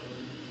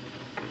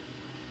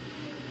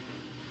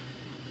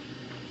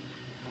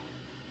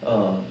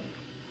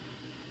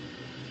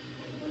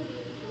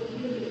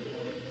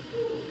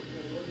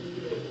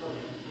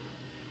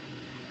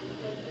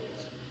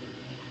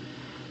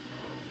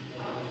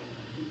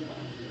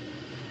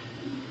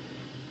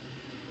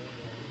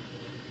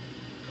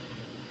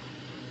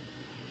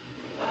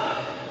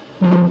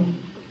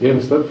 You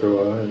haven't slept for a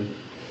while, have you?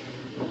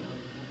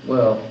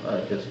 Well,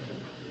 I just,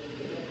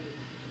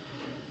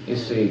 you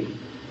see,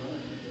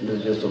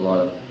 there's just a lot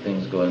of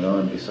things going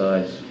on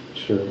besides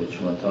Sure. what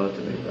you want to talk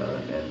to me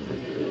about, and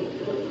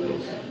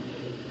it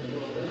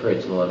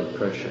creates a lot of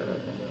pressure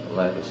and a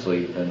lack of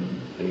sleep,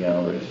 and the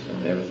hours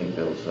and everything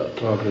builds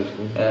up.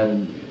 Obviously.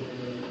 And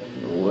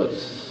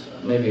what's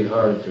maybe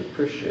hard to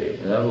appreciate,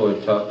 and I've already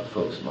talked to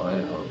folks in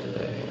Idaho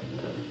today, and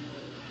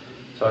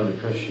it's hard to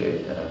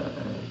appreciate,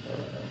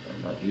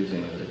 I'm not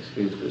using it as an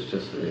excuse, but it's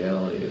just the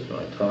reality is when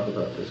I talk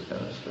about this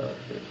kind of stuff,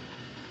 it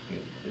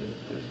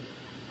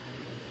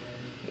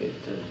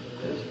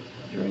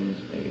drains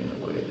me in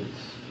a way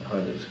that's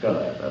hard to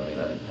describe. I mean,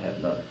 I have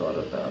not thought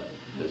about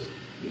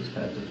these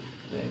kinds of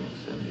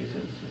things in these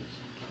instances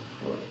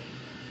before.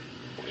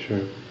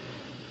 Sure.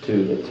 To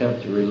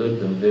attempt to relive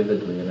them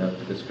vividly enough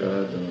to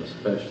describe them,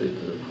 especially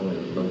to the point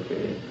of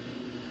locating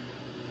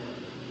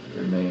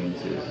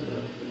remains, is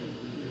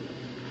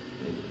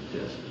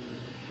just,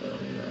 I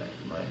mean,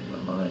 my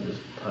mind is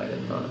tied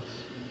in knots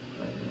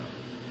right now.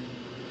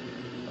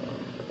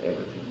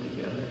 Everything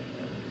together,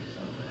 and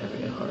I'm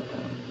having a hard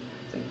time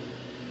thinking.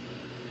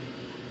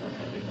 I'm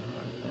having a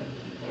hard time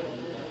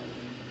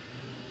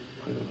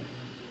thinking.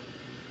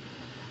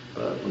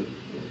 But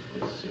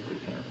let's see if we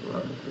can't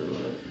run through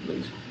at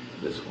least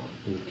this one.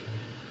 Okay.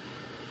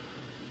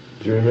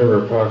 Do you remember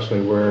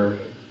approximately where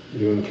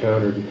you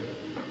encountered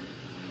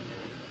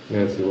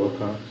Nancy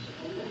Wilcox?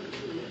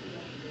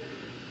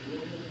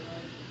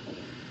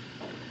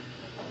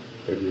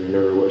 Or do you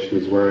remember what she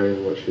was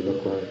wearing, what she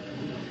looked like?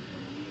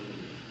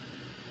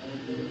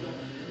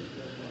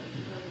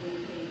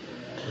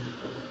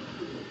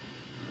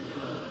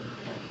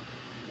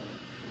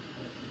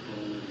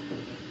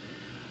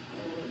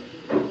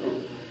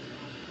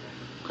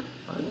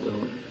 I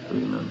don't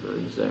remember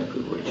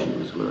exactly what she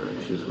was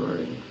wearing. She was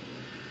wearing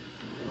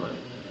like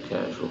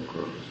casual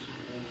clothes.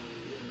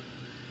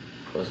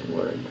 Wasn't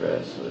wearing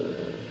dress.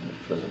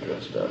 Wasn't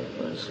dressed up.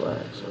 Wearing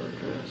slacks or a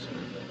dress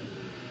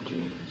or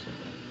jeans.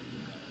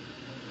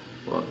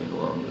 Walking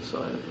along the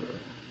side of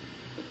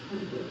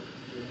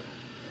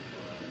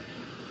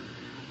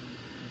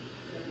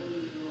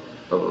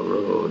a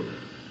road.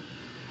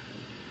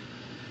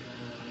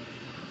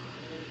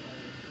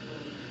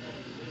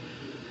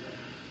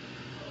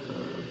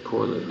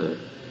 Poorly lit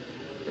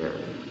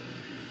area.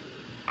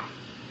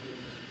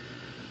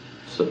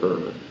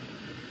 Suburban.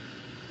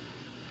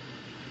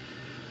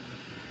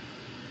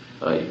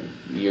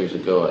 Years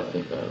ago, I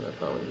think I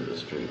probably knew the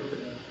street, but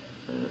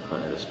if I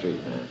had a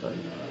street map,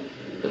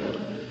 there's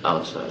an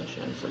outside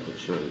chance I could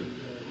show you.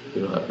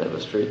 You don't have to have a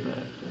street map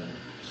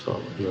to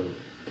solve it. No.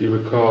 Do you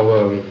recall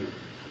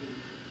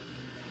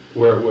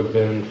where it would have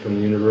been from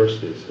the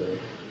university? So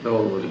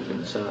No, it would have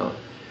been south.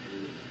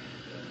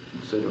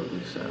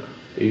 Considerably south.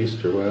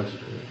 east or west?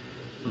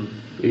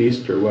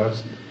 East or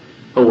west?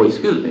 Oh,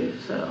 excuse me,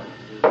 south.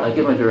 I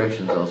get my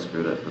directions all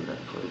screwed up with that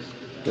place.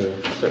 Yeah.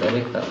 Is there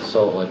any kind of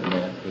salt-like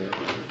map here?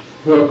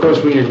 Well, of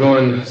course, when you're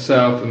going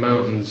south, the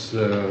mountains,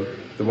 the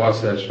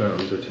Wasatch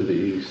Mountains are to the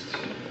east.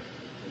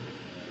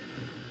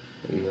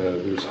 And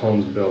there's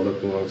homes built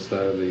up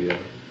alongside of the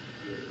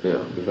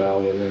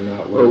valley, and then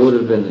out west. Well, it would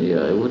have been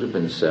it would have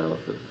been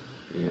south of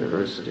the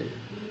university,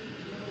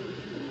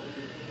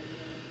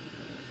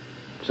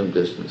 some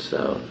distance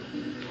south.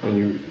 And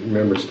you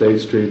remember State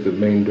Street, the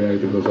main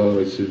drag that goes all the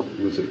way to,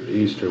 was it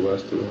east or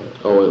west of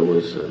that? Oh, it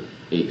was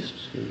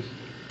east,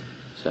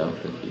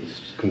 south and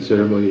east.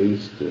 Considerably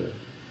east?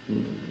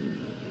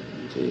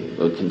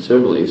 Well,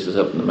 considerably east is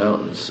up in the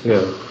mountains.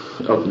 Yeah.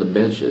 Up in the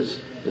benches.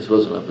 This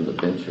wasn't up in the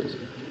benches.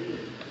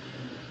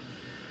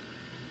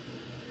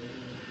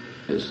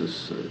 This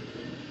is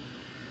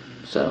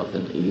south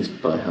and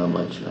east by how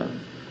much?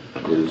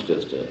 It was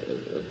just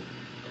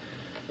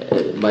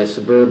by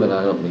suburban,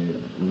 I don't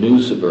mean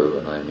new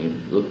suburban. I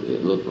mean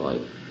it looked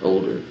like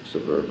older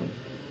suburban.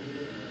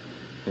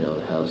 You know,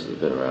 the houses had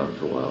been around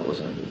for a while. It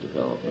wasn't a new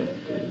development.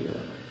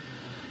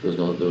 There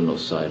were no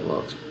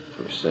sidewalks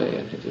per se.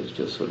 I think it was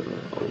just sort of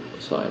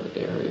a side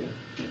area.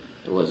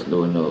 There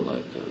were no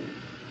like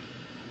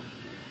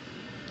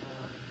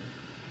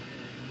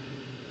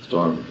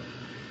storm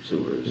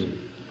sewers,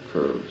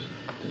 curbs,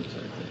 things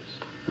like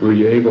this. Were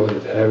you able to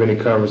have any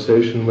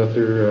conversation with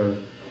her?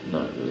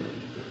 Not really.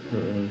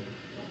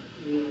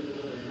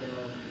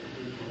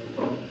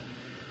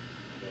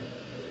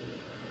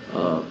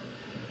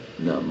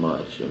 Not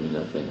much. I mean,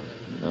 nothing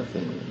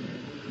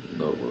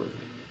noteworthy.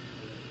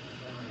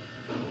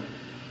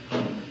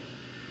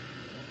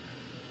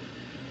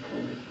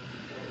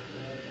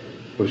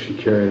 Was she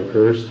carrying a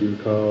purse, do you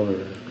recall?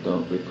 Or?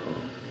 Don't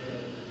recall.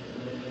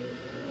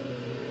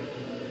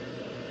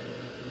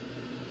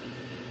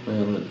 Well,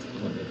 let me think.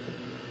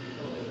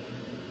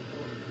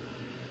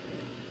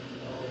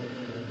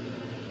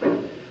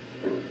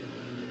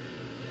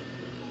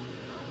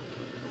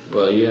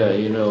 Well, yeah,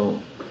 you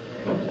know,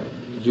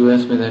 did you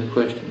ask me that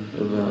question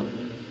about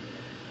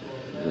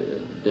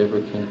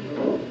Deborah Kent?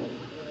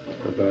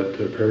 About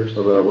the purse?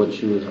 About what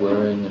she was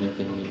wearing,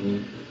 anything you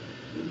need?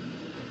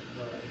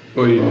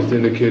 Well, you just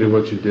indicated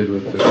what you did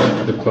with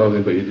the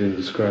clothing, but you didn't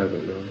describe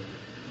it, no?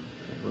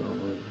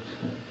 Well,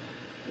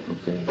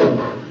 okay.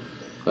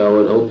 Well, I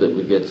would hope that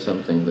we get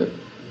something that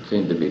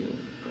seemed to be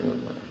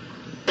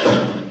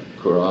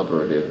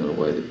corroborative in a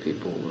way that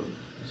people were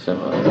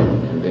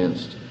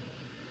semi-convinced.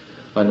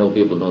 I know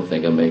people don't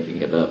think I'm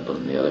making it up.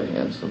 On the other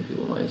hand, some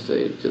people might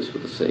say it just for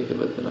the sake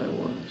of it that I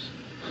was.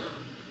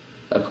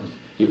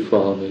 You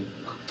follow me?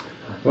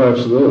 Well,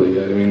 absolutely.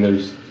 I mean,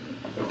 there's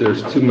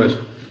too much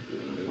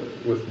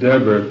with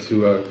Deborah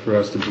to for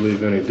us to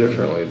believe any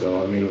differently,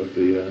 though. I mean, with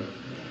the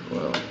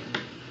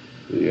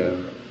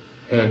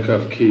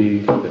handcuff key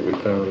that we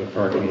found in the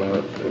parking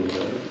lot, and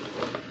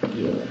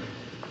Yeah.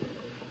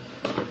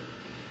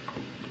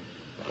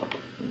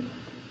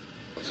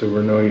 so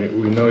we know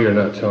you're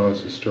not telling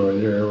us a story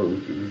there. We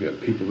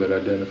got people that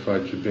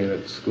identified you being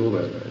at the school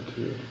that night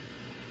too.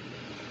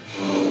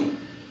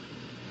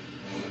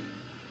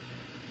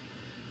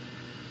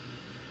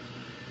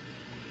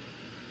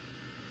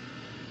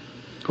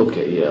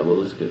 Okay, yeah, well,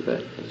 let's get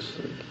back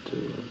to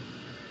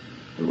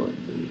what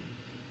the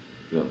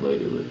young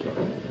lady we were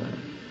talking about.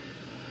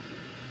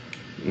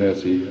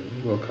 Nancy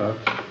Wilcox.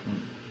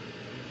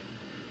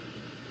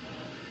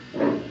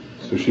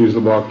 So she was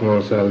walking on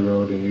the side of the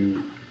road, and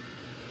you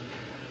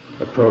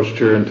approached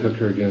her and took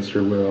her against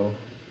her will.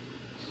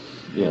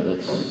 Yeah,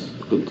 that's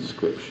a good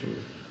description.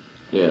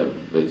 Yeah,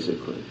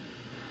 basically.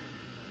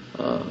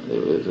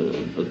 It was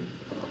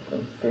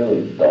a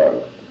fairly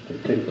dark,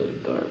 particularly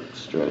dark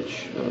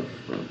stretch of...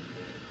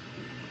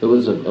 it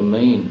was a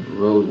main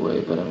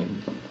roadway, but I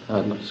mean,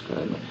 how do you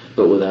describe it?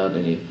 But without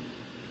any...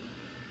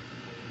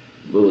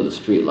 But with a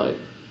street light,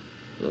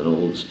 an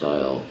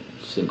old-style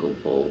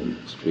single-bulb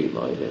street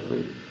light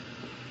every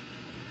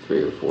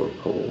 3 or 4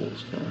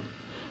 poles now.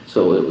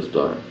 So it was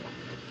dark,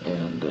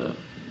 and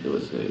there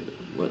was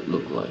what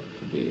looked like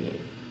to be a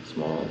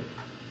small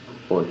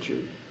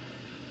orchard.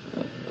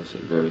 I say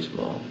very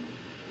small,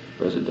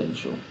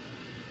 residential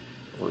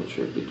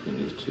orchard between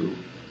these 2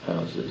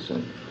 houses,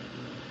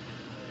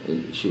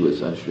 and she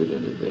was ushered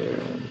into there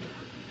and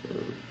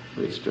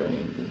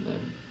restrained and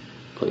then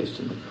placed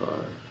in the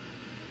car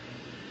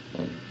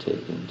and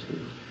taken to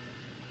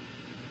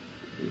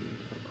the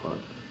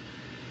apartment.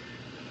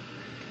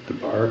 The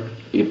park?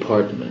 The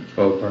apartment.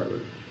 Oh,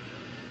 apartment.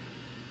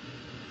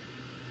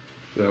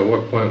 So at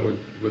what point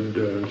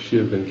would she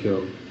have been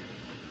killed?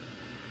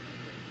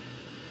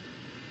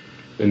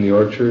 In the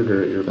orchard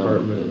or at your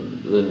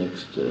apartment? The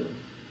next day.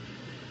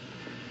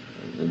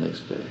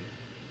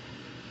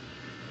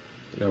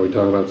 Now we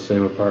talking about the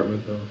same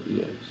apartment, though?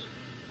 Yes.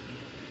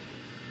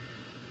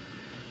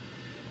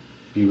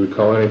 Do you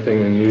recall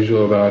anything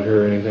unusual about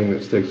her, anything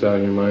that sticks out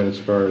in your mind as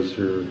far as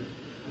her...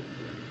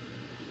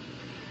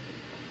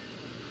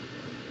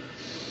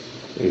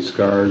 any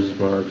scars,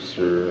 marks,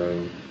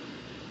 or...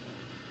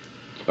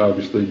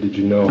 obviously, did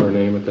you know her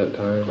name at that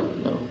time?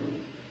 No,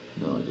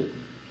 I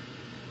didn't.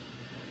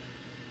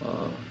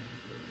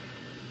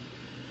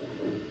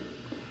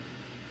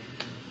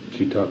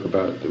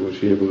 Was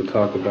she able to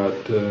talk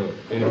about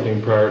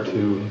anything prior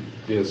to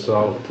the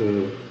assault?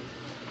 You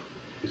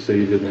say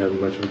you didn't have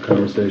much of a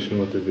conversation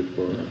with her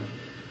before.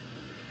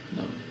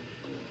 No.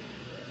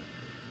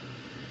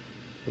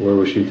 Where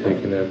was she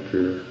taken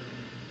after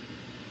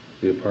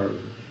the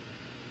apartment?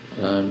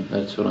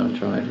 That's what I'm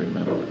trying to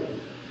remember.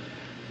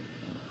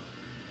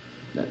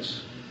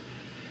 That's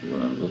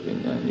what I'm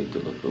looking at. I need to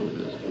look over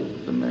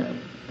the map.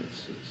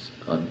 It's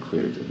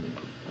unclear to me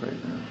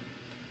right now.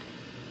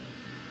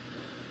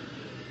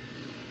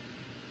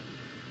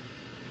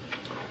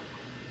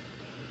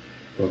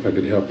 Well, if I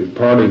could help you,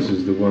 Parley's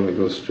is the one that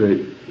goes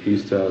straight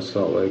east out of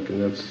Salt Lake,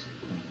 and that's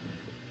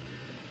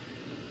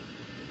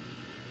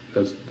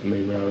the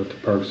main route to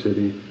Park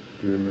City.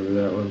 Do you remember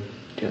that one?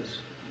 Yes.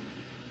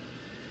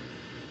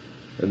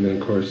 And then,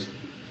 of course,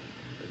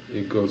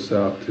 you go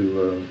south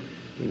to,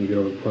 you get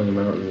over Plum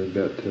Mountain, you've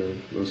got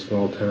those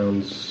small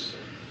towns,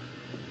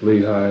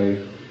 Lehigh,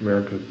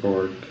 American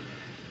Fork,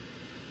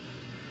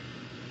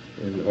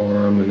 and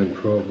Orem, and then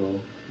Provo.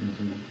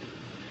 Mm-hmm.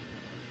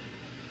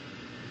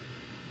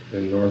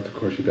 And north, of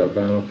course, you got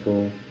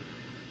Bountiful,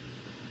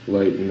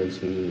 Layton, and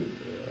some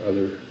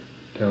other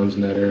towns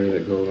in that area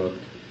that go up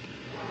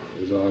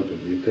as Ogden.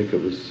 Do you think it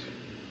was,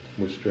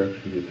 which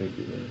direction do you think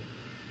you went?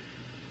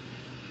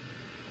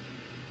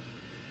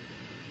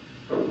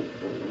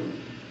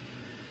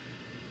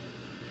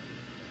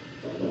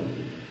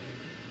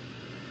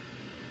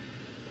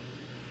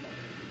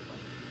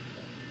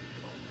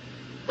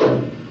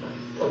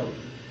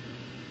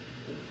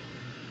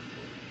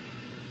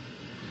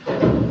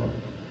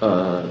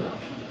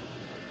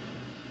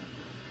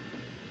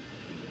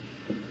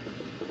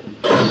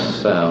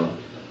 South.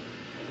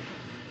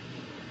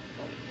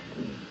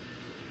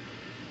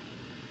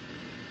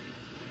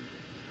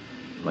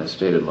 My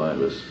state of mind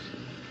was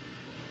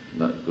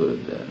not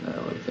good then. I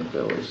would think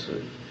I was,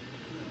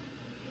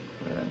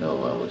 I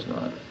know I was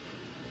not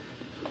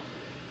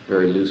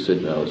very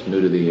lucid. I was new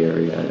to the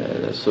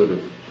area. I sort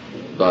of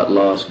got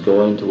lost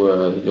going to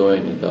where I was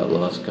going and got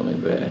lost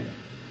coming back.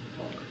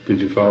 Did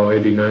you follow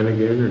 89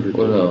 again, or did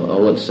Well, you? no, I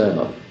went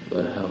south,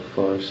 but how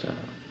far south?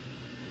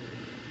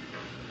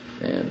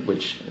 And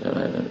which,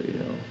 you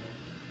know,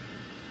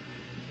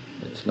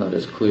 it's not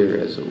as clear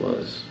as it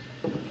was.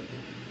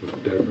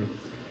 With Deborah?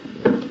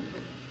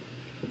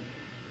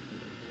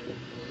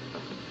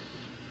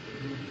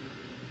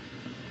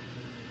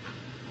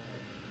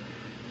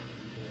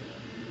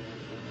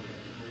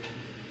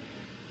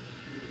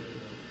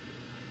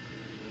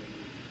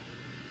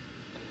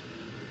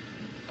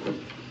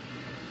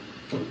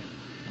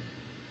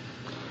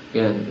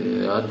 Again,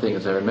 the odd thing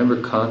is I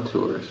remember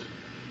contours.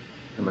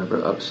 I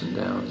remember ups and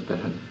downs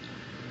better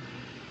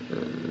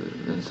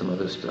than some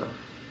other stuff.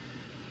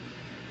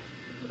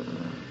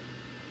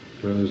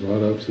 Well, there's a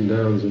lot of ups and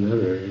downs in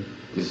that area.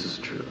 This is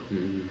true.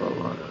 Mm-hmm. A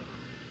lot of.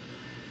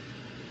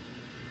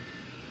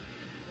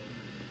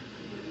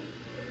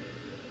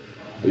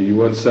 But you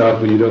went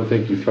south, but you don't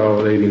think you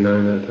followed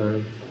 89 that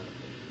time?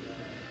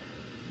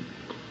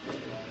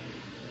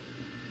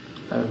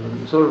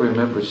 I sort of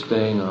remember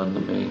staying on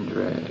the main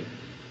drag,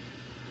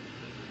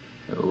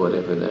 or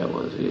whatever that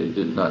was. It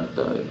did not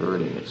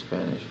diverting at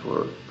Spanish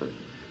Fork, but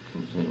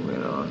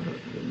continuing on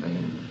the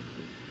main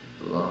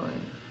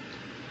line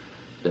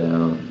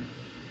down,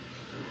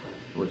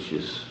 which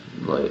is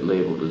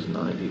labeled as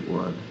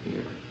 91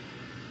 here.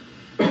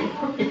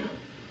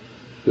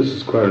 This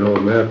is quite an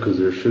old map because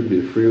there should be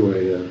a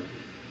freeway,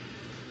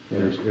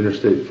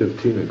 Interstate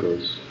 15 that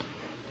goes.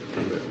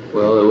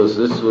 Well,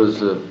 this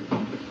was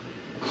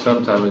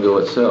some time ago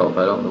itself.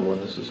 I don't know when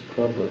this was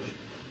published.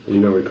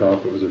 You don't recall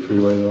if it was a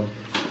freeway though?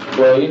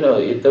 Well, you know,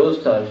 at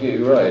those times,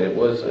 you're right. It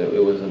was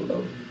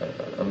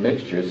a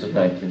mixture. This is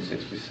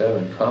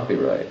 1967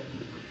 copyright,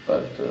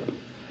 but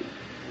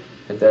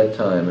at that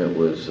time it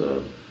was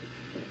a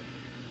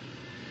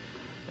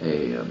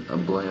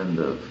blend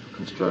of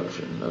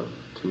construction of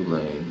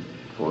 2-lane,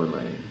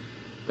 4-lane,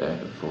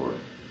 back and forth,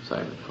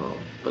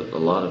 cyclone. But a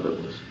lot of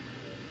it was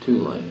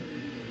 2-lane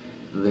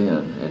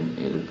then, and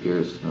it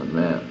appears in the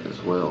map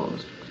as well.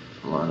 As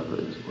a lot of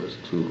it was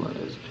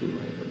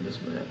 2-lane, and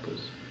this map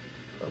was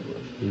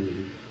published.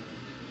 Mm-hmm.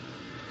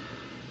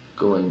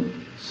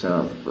 Going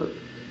south, but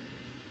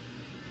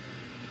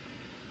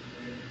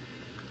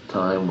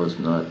time was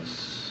not.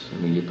 I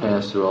mean, you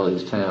pass through all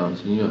these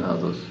towns, and you know how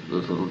those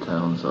little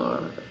towns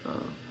are.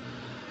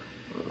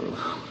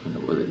 You know,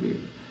 whether it be,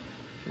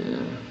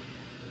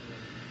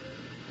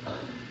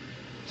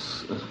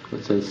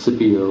 let's say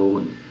Scipio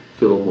and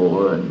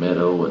Fillmore and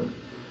Meadow and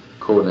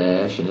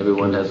Conash, and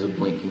everyone has a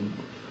blinking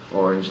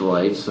orange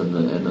lights, and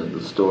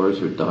the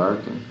stores are dark,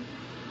 and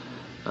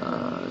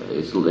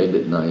it's late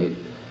at night,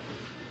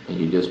 and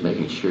you're just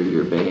making sure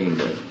you're obeying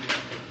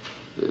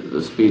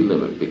the speed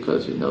limit,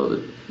 because you know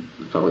that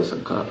probably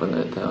some cop in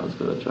that town is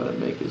going to try to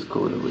make his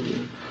quota with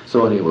you.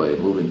 So anyway,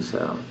 moving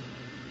south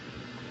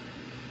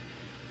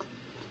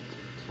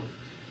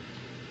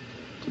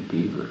to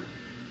Beaver,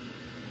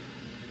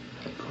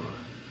 that far,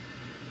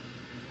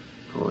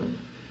 going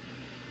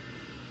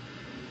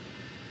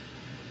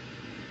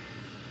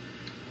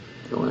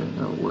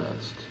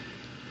west.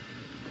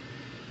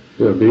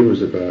 Yeah,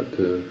 Beaver's about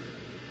 3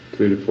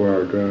 to 4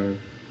 hour drive.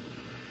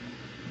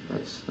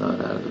 That's not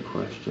out of the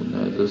question.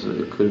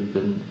 It could have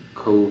been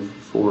Cove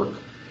Fork,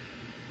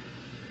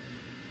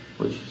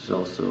 which is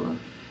also,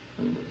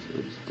 I mean,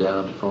 it's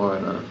down far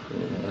enough.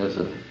 It has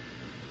a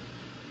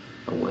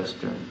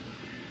western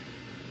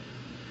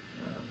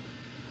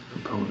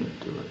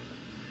component to it.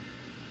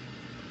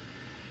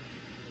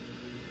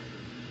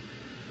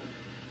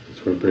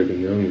 That's where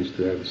Brigham Young used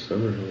to have a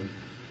summer home.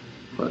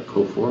 What,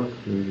 Cove Fork?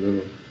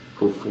 Little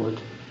Cove Fort?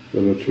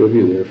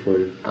 trivia there for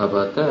you. How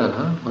about that,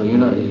 huh? Well, you're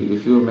not,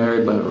 if you were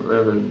married by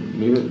Reverend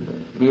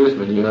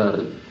Mearsman, you're not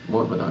a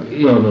Mormon, are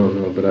you?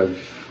 No, but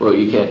I've Well,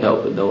 you can't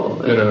help but know all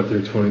that. been out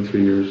there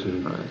 23 years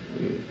and Right,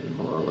 you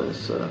more or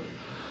less,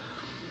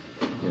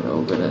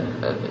 been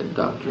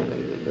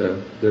indoctrinated. yeah,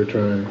 they're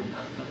trying.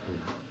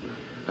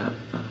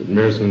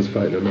 Mearsman's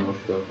fighting them off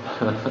though.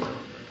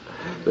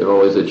 They're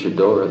always at your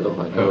door, though,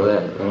 I know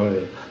that. Oh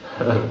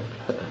yeah.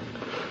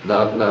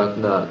 Knock, knock,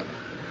 knock.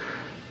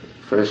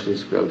 Freshly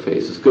scrubbed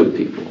faces, good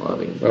people, I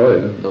mean, Oh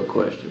yeah. no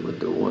question, but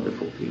they're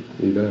wonderful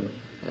people. You bet.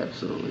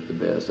 Absolutely the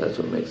best. That's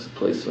what makes the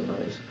place so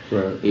nice.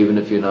 Right. Even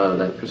if you're not of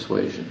that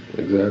persuasion.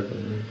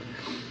 Exactly.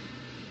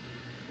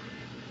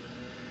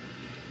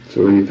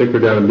 So you think we're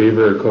down in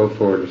Beaver or Cove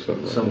Fort or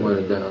something? Somewhere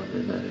like that? down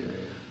in that area.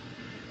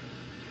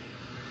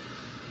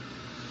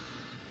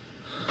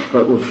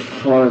 But we're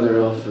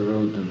farther off the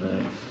road than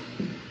that.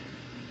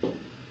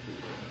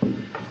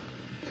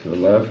 To the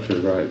left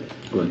or right?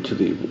 Going to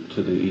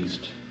the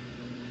east.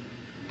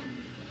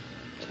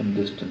 Some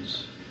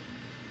distance.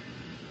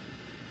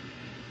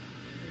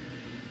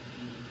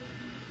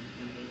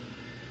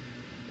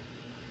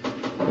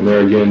 And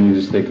there again, you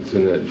just think it's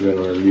in that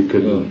general. You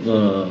couldn't.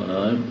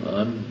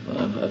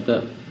 I've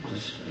got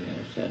this.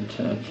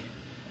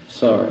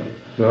 Sorry,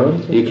 No.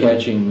 It's okay. you're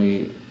catching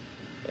me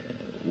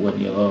when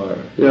you are.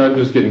 Yeah, I'm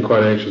just getting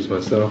quite anxious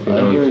myself. You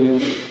I know. hear you.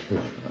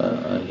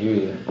 I hear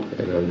you.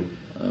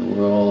 And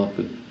We're all up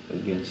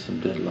against some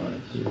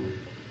deadlines,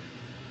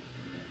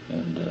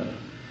 and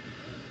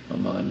my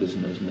mind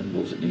isn't as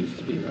nimble as it needs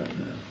to be right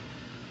now.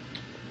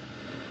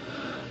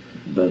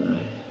 But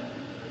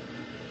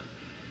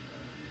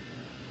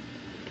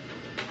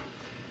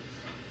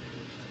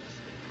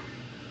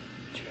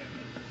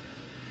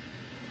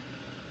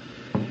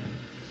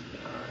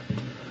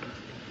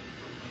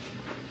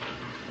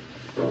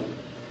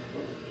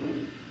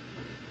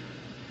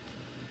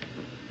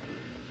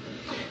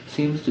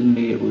seems to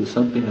me it was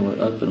something that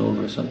went up and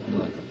over something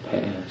like a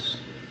pass.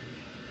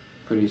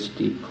 Pretty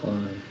steep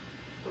climb.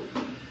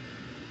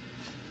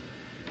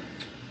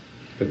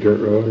 a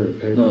dirt road or a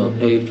paved No, a road?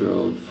 paved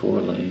road,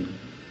 4-lane.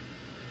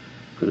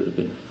 Could it have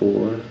been 4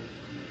 or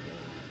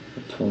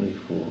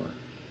 24?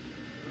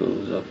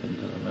 Goes up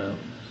into the mountains.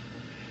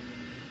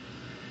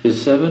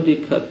 Is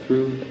 70 cut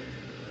through?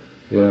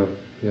 Yeah,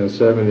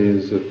 70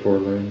 is a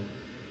 4-lane.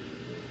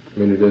 I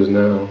mean, it is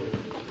now.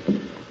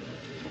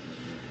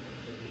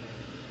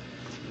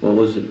 What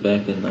was it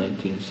back in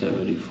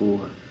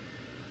 1974?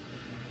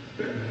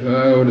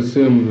 I would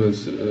assume it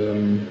was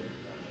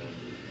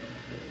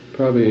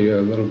probably a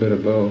little bit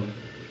of both.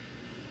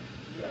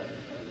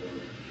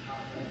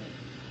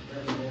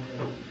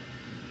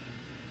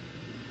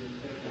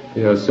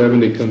 Yeah,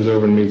 70 comes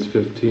over and meets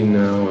 15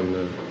 now, and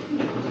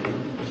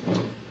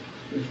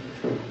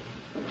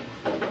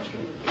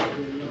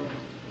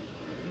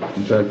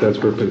in fact, that's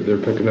where they're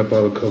picking up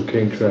all the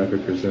cocaine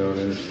traffickers now on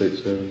Interstate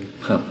 70.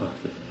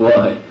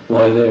 Why?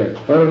 Why there?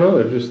 I don't know.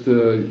 They're just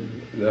the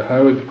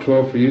Highway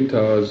Patrol for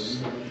Utah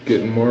is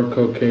getting more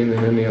cocaine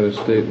than any other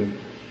state,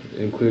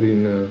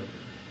 including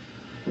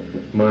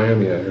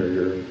Miami, I heard,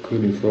 or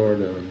including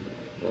Florida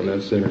on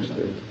that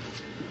interstate.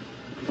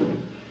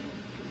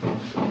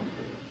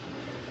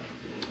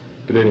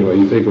 But anyway,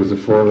 you think it was a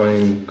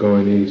 4-lane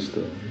going east,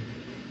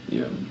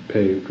 Yeah.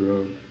 paved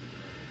road.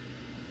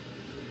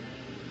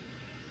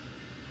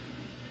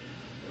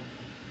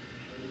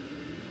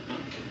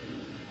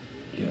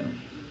 Yeah.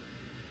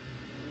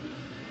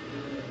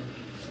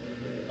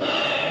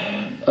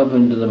 Up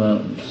into the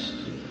mountains.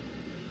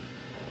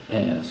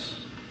 Pass.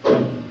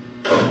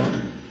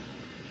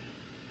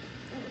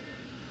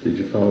 Did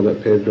you follow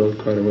that paved road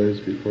quite a ways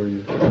before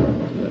you?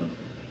 Yeah.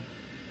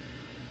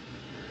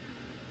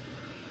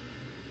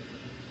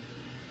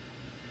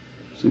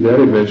 See,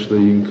 that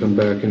eventually you can come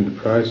back into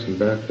Price and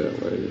back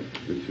that way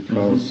if you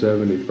follow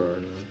 70 far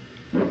enough.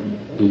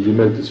 Did you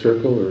make the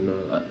circle or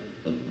not?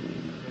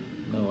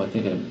 No, I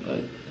think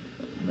I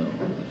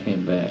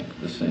came back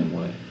the same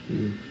way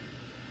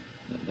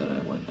that I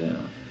went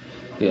down.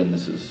 Again,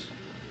 this is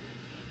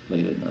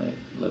late at night,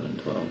 11,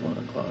 12, 1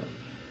 o'clock.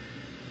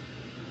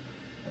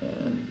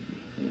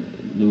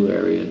 And new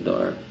area,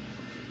 dark,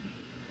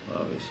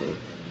 obviously.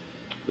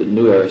 But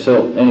new area.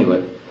 So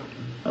anyway,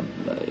 I'm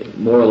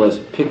more or less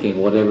picking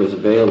whatever's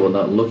available,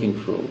 not looking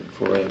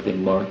for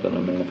anything marked on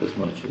a map as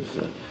much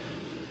as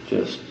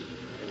just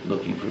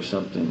looking for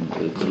something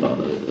that's on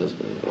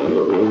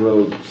a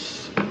road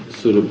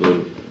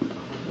suitably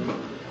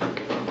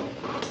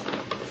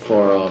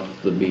far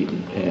off the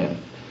beaten path.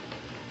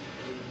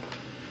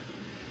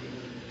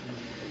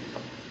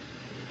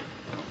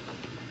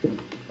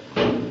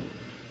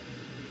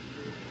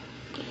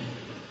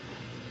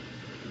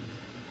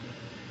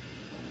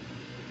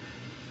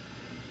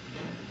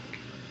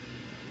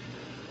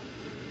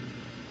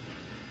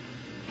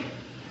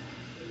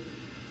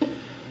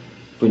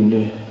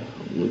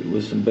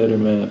 with some better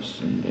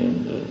maps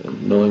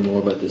and knowing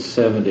more about this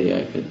 70,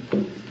 I could,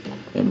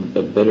 and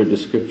a better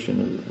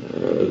description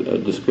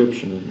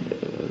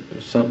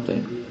or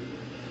something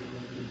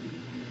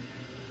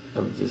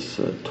of this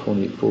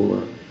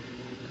 24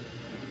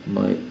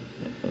 might,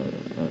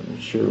 I'm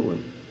sure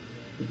would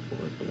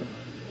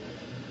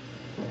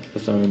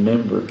because I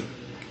remember.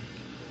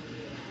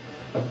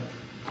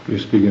 You're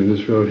speaking of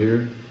this road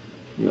here?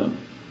 Yeah.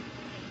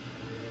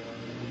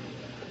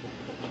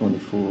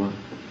 24.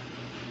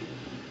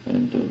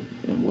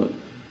 And what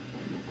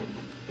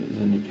is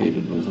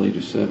indicated was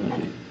later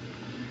 70.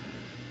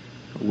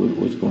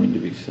 Was going to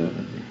be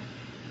 70.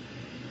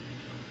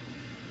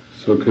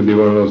 So it could be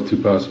one of those two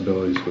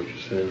possibilities, what you're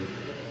saying.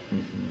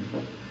 Mm-hmm.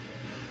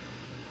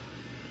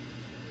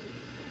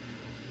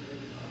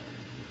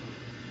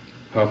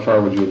 How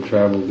far would you have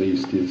traveled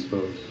east, do you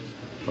suppose,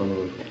 on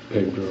those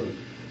paved roads?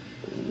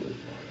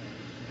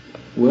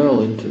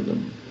 Well into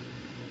them.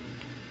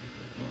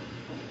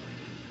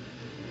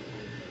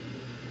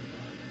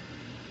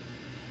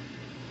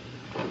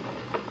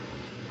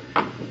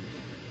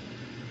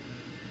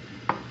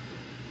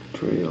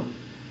 Trail.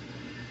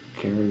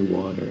 Carry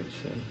water, it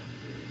said.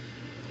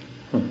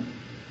 Huh.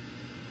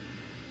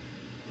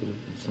 Could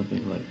have been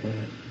something like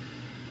that.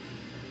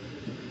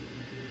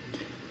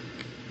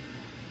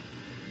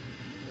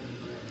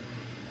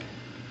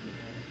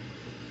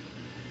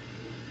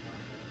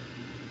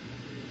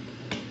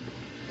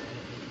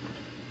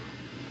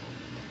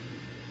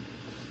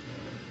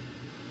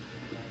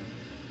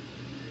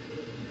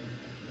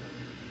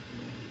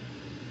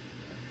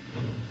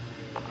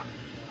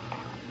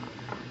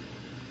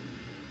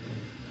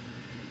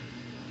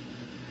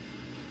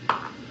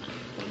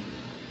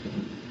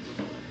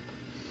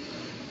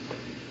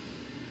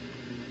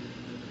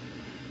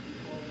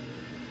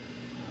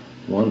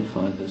 I want to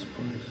find this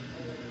place.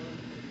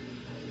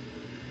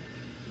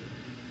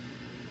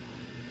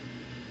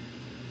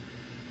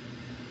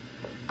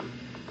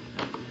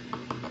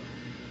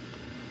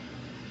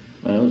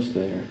 I know it's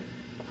there.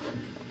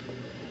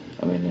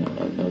 I mean,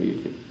 I know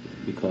you could,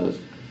 because,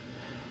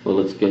 well,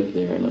 let's get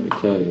there, and let me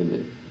tell you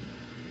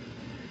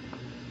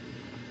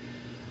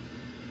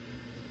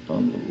that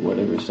on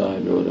whatever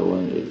side road I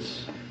went,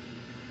 it's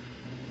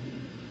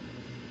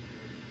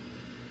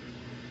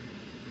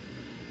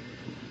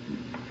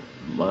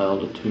mile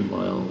to 2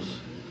 miles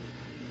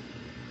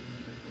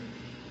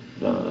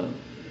down a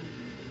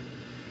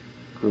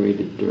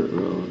graded dirt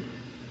road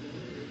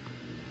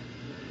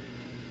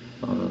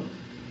on the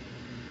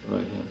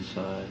right-hand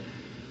side.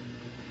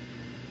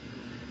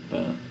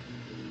 About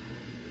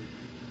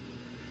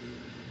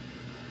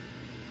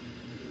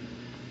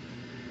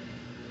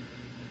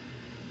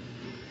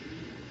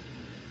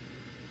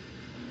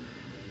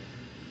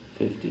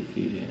 50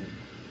 feet in.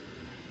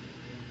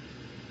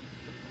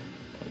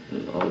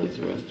 All these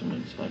are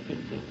estimates. I could,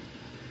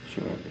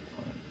 sure I could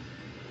find.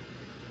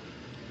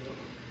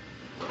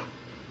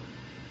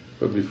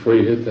 But before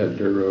you hit that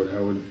dirt road,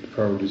 how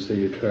far would you say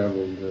you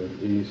traveled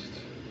east?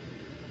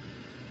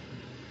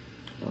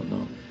 I don't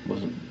know.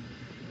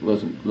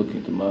 Wasn't looking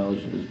at the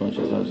mileage as much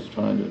as I was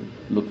trying to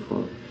look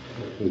for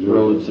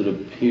roads that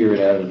appeared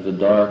out of the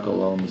dark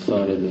along the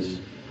side of this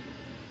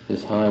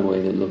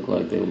highway that looked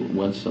like they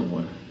went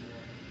somewhere.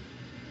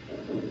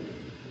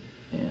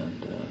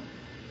 And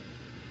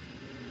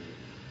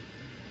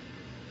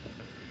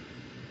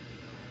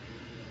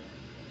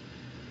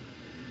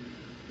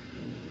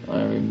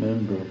I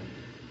remember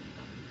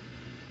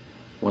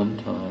one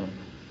time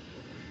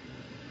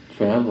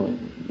traveling.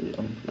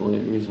 Well, the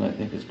reason I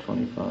think it's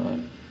 25. I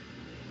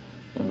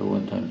remember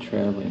one time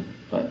traveling,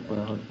 but,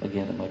 well,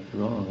 again, it might be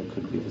wrong. It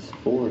could be this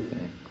 4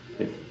 thing,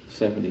 if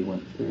 70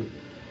 went through.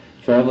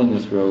 Traveling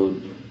this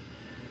road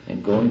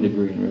and going to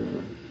Green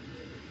River,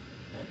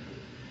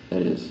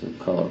 that is the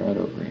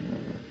Colorado Green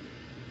River,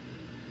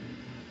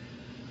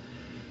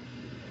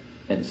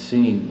 and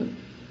seeing,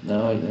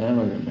 now I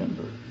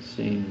remember,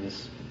 seeing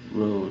this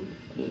road,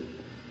 that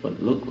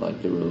what looked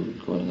like the road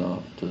going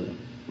off to the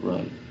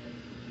right.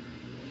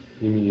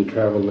 You mean you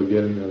traveled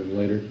again at a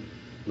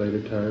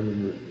later time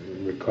and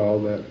recall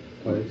that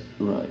place?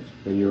 Right.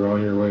 And you were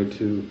on your way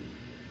to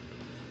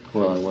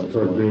Well, I was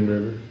toward going, Green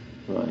River?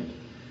 right.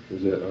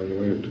 Was that on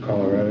your way up to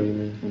Colorado, you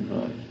mean?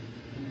 Right.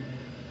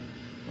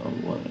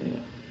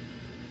 Yeah.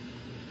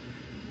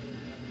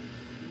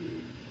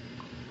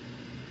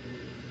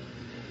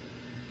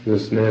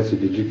 This Nancy,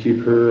 did you keep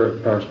her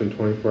approximately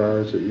 24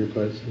 hours at your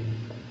place?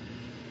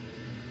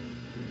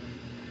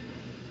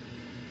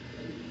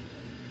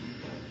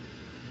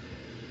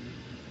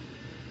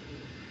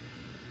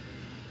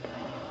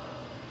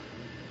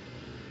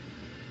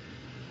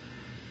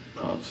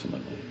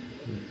 Approximately.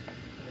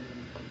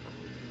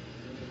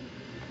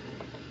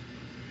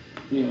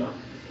 Yeah.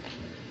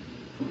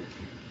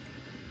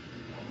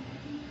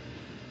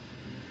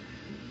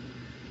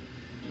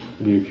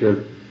 Do you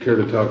care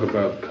to talk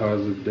about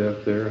cause of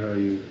death there, how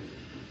you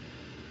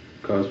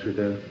caused her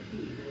death?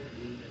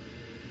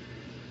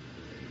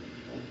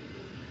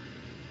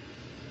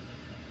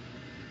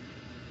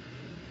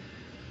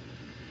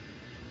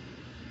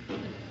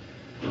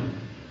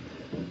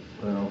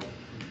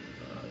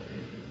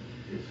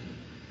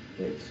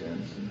 makes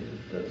sense, and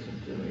it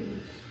doesn't to me.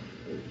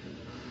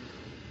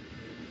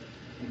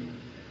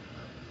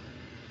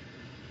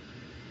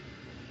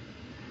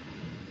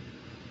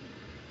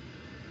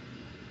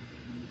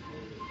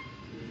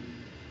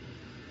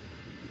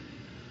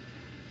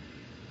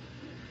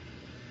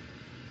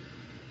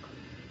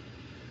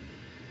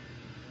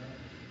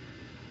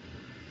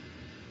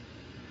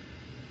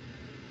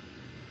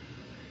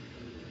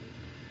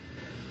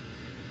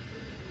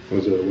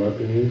 Was it a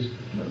weapon used?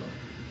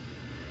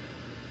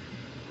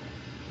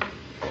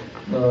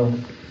 No.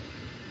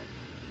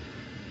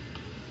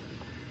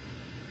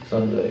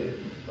 Someday it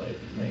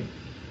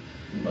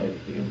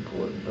might be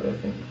important, but I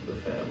think for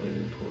the family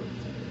the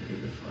important thing would be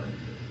to find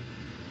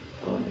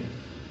the body.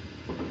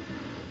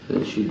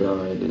 That she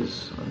died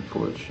is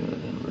unfortunate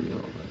and real,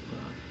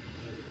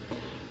 but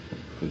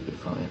if we could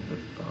find the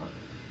body.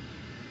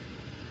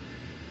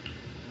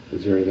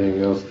 Is there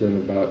anything else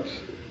then about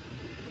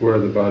where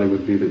the body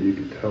would be that you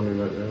could tell me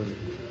right now?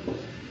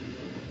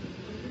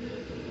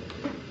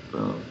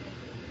 Well,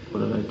 what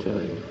did I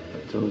tell you?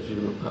 I told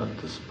you about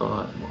the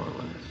spot, more or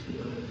less.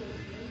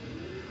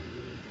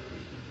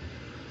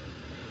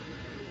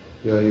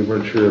 Yeah, you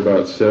weren't sure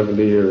about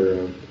 70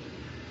 or,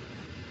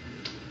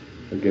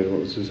 again,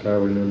 what was his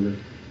highway number?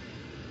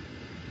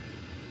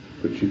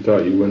 But you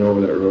thought you went over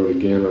that road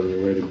again on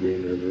your way to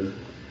Green River.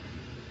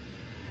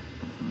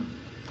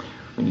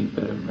 We need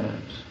better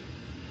maps.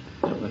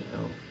 That would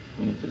help.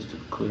 We need just a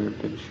clear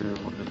picture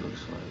of what it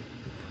looks like.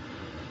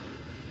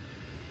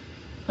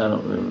 I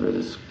don't remember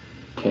this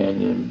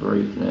Canyon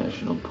Break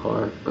National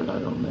Park, but I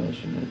don't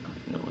imagine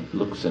it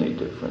looks any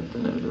different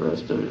than the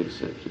rest of it,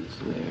 except it's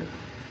there.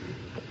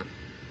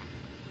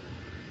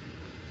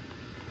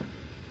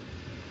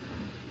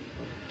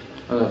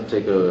 I'll have to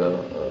take a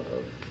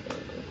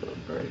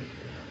break.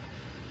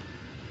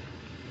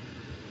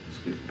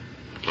 Excuse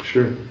me.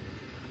 Sure.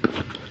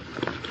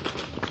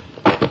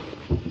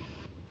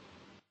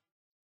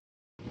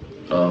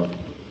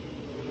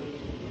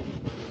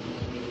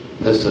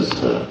 This is,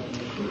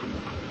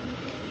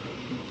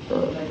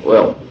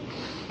 well,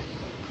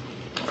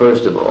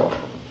 first of all,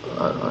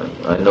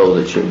 I know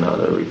that you're not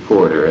a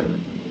reporter and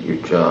your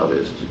job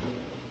is to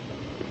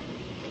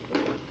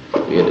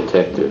be a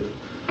detective,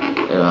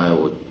 and I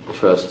would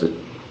trust that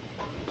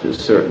to a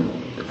certain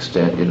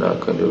extent you're not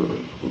going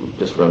to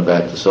just run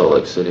back to Salt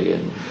Lake City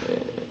and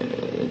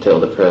tell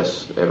the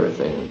press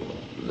everything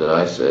that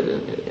I said,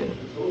 and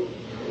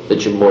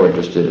that you're more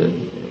interested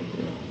in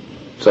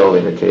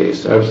solving the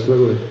case.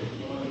 Absolutely.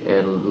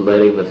 And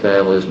letting the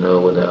families know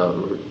without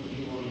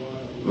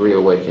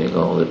reawakening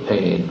all the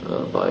pain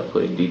by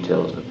putting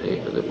details in the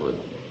paper that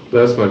would.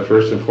 That's my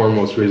first and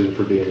foremost reason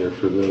for being here,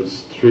 for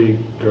those 3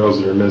 girls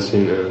that are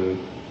missing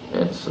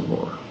And some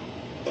more.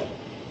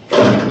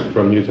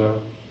 From Utah.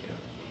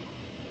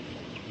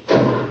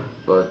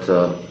 But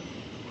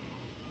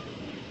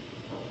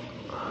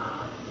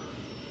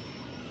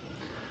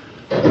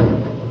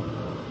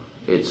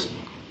it's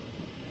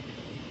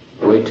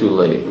way too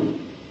late.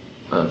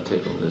 I've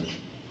taken this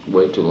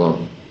way too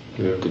long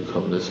to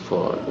come this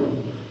far.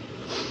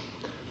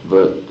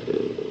 But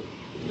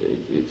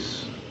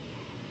it's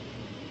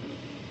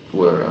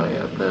where I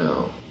am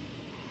now.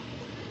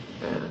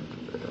 And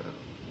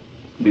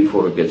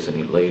before it gets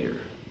any later.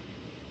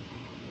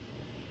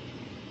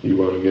 You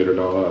want to get it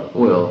all out?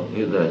 Well,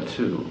 that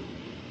too.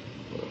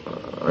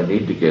 I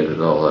need to get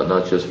it all out,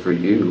 not just for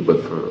you,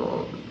 but for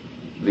all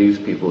these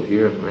people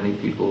here, and many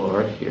people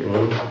aren't here.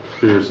 Well,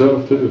 for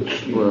yourself too.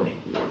 Well,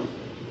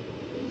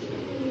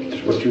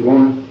 That's what you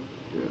want?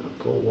 yeah,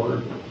 Cold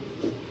water?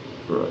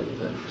 right,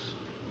 thanks.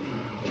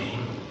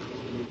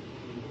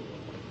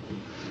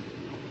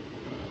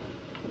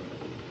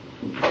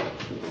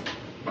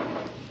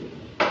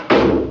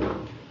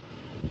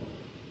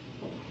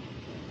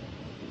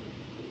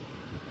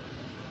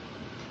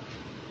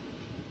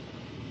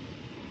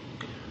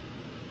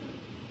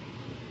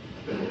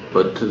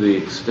 But to the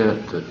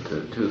extent that,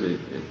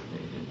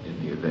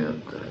 in the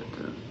event that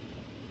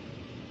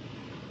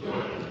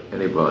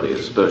anybody,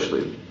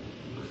 especially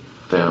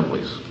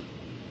families,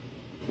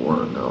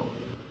 want to know,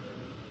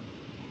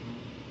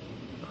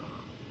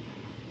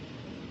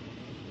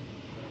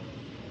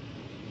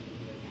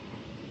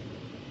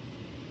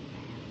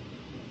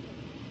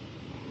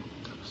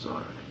 I'm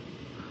sorry.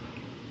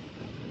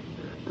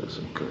 It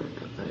doesn't correct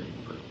a thing,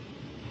 but.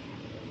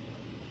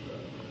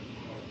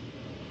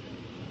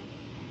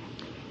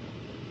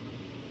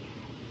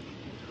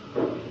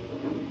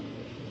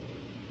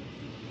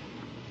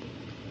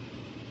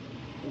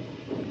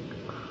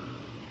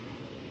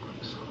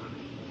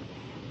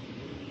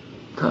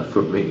 Not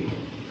for me.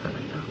 I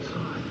mean, I'm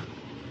sorry.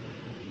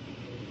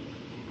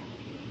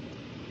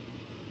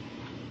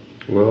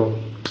 Well,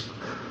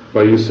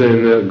 by you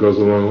saying that goes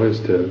a long ways,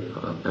 Ted.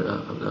 I'm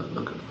not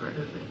looking for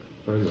anything.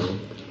 I know.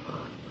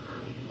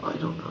 I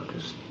don't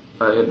understand.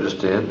 I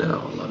understand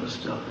now a lot of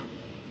stuff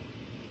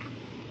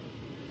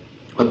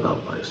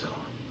about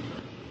myself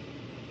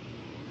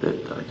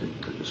that I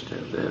didn't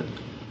understand then.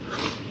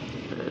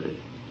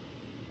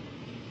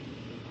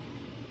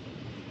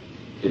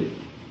 And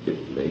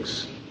it makes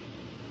makes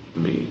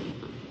me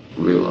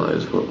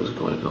realize what was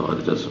going on.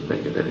 It doesn't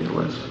make it any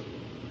less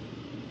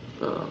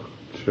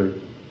Sure.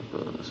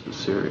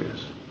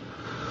 serious.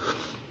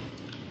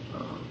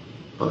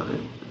 But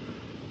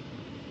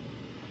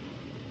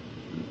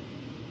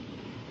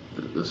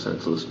the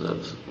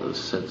senselessness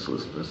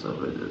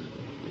of it,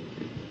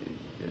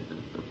 it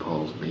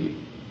appalls me,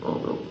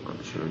 although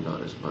I'm sure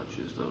not as much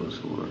as those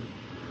who are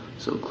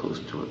so close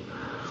to it.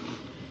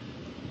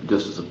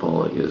 Just as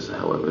appalling is,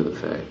 however, the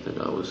fact that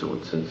I was so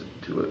insensitive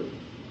to it.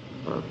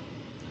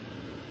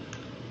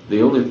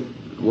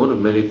 One of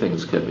many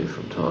things kept me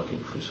from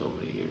talking for so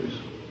many years,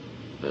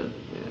 and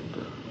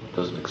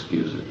doesn't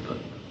excuse it, but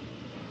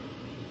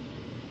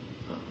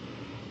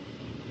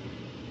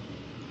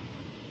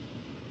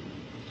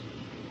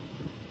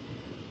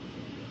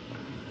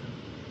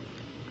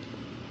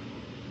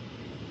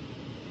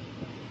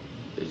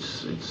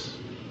it's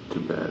too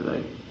bad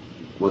I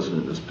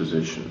wasn't in this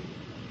position.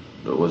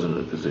 I wasn't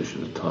in a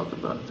position to talk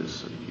about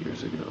this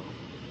years ago.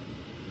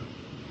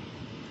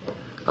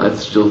 I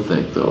still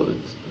think, though,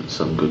 that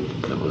some good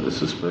can come of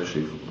this,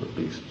 especially at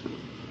least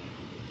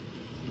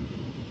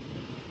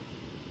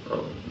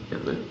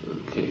in the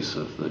case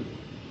of the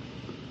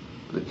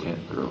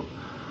Kent girl.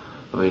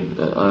 I mean,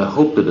 I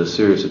hope that a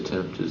serious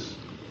attempt is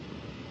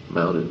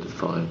mounted to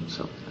find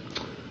something.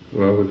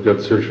 Well, we've got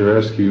search and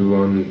rescue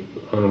on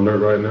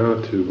alert right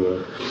now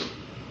to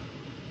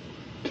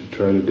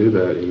try to do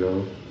that, you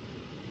know.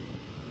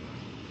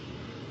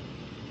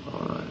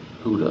 All right.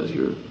 Who does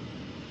your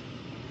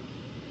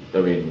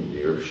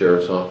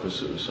sheriff's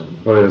office or some?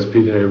 Oh, yes,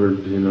 Pete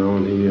Hayward, you know,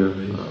 and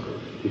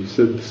he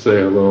said to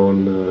say hello,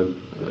 and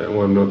I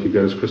want to know if you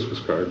got his Christmas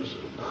cards.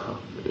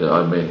 Yeah,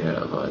 I may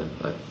have.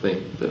 I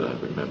think that I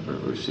remember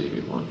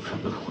receiving one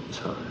from him one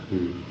time.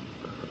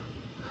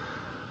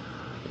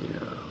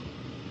 Yeah.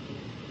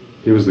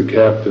 He was the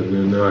captain,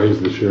 and now he's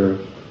the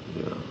sheriff.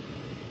 Yeah.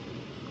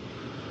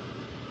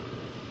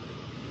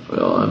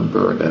 Well, I'm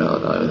burned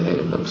out.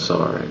 I'm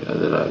sorry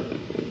that I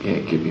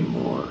can't give you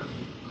more.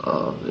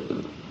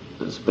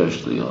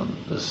 Especially on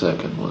the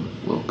second one,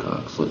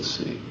 Wilcox. Let's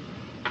see.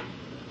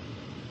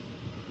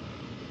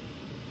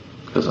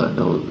 Because I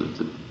know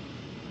that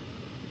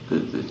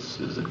this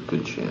is a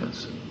good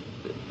chance,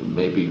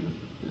 maybe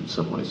in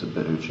some ways a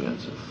better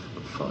chance of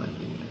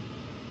finding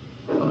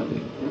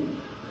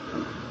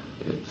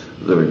it,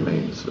 the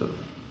remains of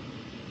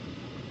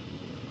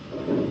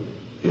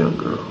a young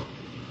girl.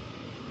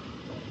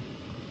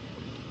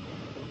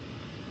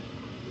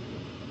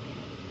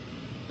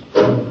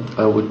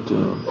 I would,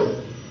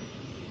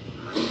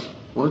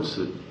 what's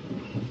it?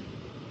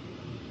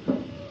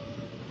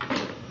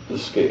 The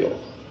scale.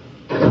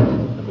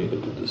 Let me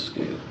look at the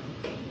scale.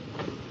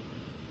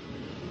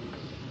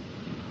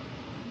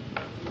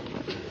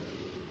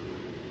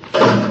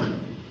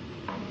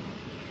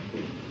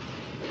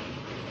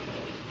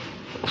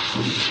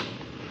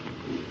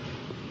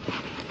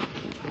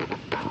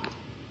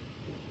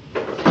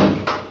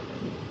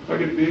 If I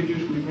get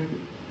pages, will you make it?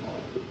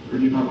 Or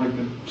do you not like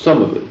that?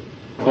 Some of it,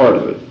 part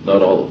of it,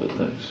 not all of it,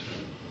 thanks.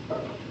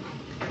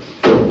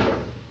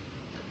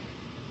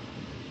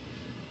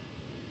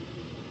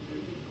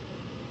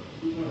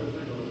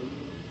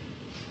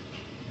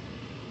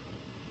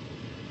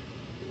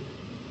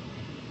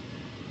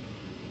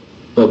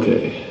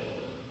 Okay.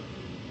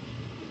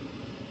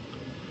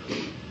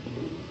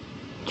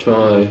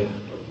 Try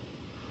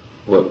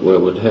what we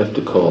would have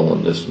to call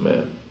on this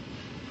map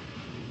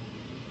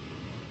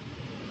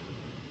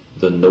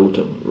the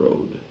Notum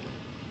Road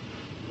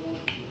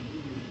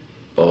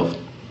off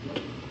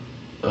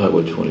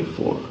Highway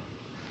 24.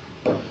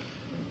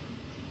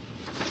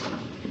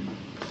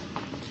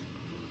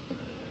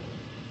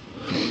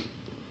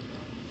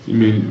 You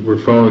mean we're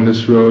following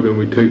this road and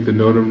we take the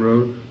Notum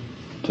Road?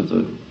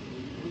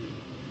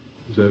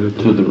 Is that it?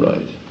 To the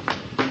right.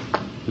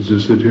 Is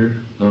this it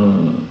here?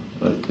 No.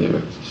 Right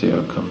there. See how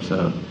it comes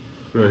out?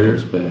 Right here?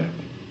 It's back.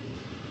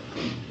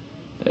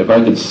 If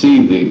I could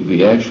see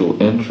the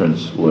actual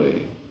entrance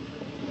way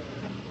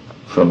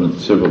from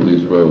several of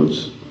these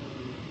roads,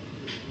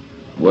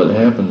 what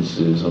happens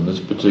is on this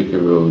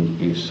particular road,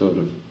 you sort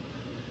of,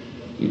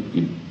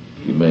 you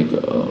make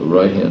a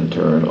right-hand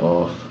turn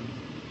off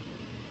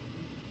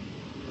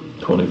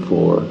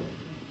 24,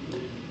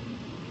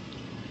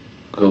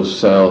 go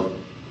south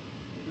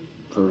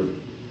for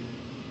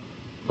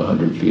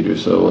 100 feet or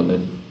so, and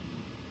then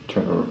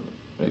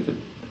make a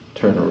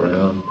turn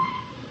around,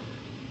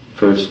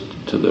 first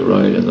to the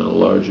right and then a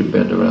larger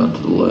bend around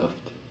to the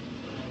left,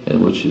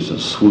 and which is a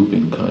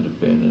swooping kind of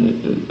bend,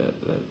 and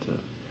that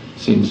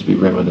seems to be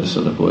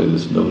reminiscent of the way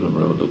this Notum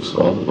Road looks,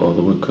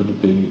 although it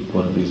could be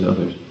one of these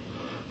others,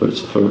 but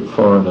it's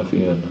far enough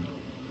in.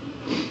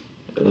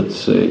 Let's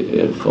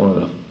say far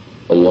enough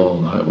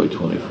along Highway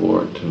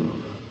 24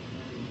 to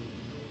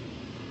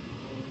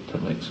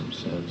make some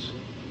sense.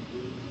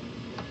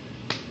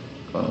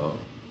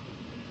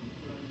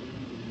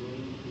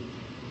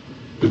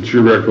 But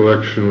your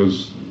recollection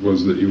was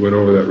that you went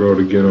over that road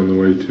again on the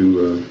way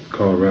to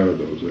Colorado,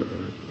 though, is that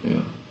right?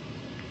 Yeah.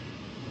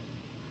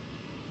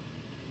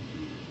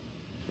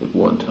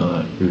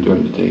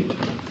 during the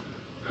daytime.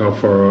 How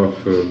far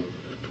off of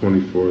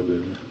 24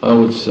 then? I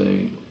would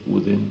say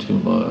within 2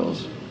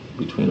 miles,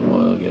 between a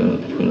mile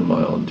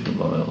and 2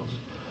 miles.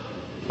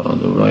 On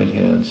the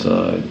right-hand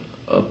side,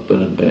 up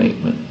an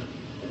embankment,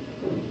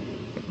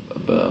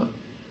 about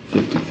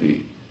 50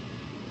 feet.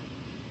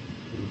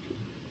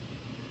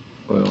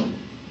 Well,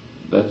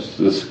 that's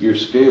your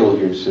scale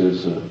here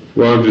says.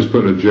 Well, I'm just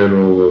putting a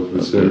general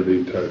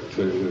vicinity type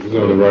thing. It's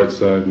on the right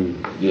side,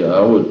 and Yeah,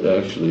 I would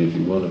actually, if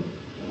you want to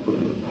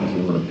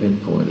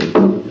pinpoint it.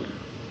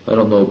 I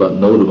don't know about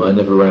Nodum. I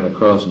never ran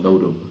across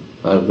Nodum.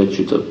 I bet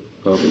you it's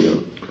probably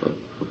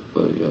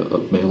a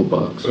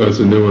mailbox. that's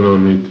a new one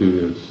on me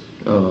too. Yes.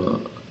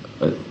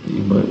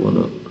 You might want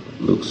to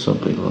look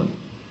something like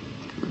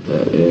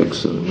that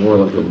X, more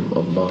like a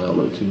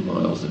mile or 2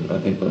 miles. And I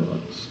think on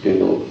a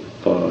scale of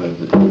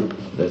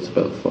 5, that's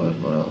about 5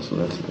 miles. So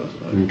that's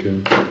about right.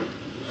 Okay.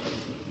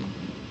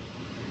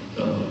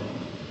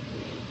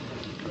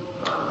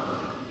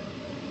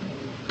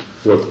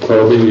 What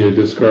clothing you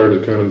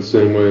discarded kind of the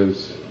same way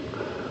as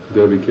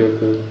Debbie Kent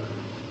did?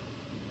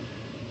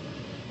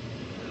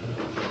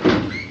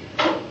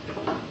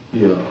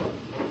 Yeah.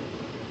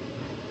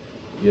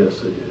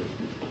 Yes, I did.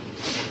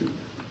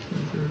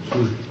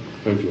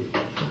 Thank you.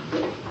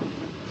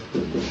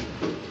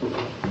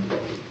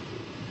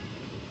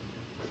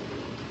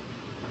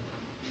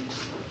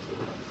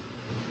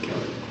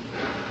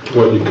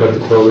 What, you cut the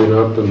clothing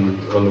up and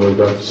on the way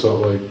back to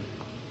Salt Lake?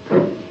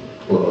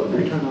 Well,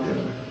 Return on that.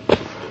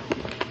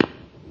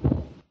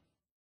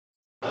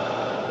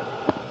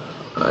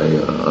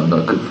 I'm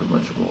not good for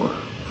much more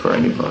for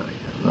anybody.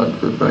 I'm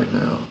not good right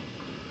now.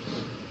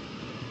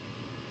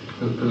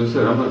 As I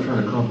said, I'm not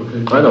trying to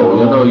complicate. I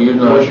know, you're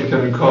not.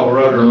 Washington and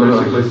Colorado No,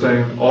 are basically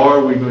saying,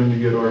 are we going to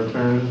get our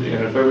turns?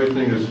 And if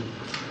everything is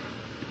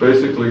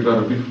basically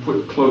going to be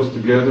put close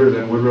together,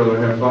 then we'd rather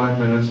have 5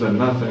 minutes than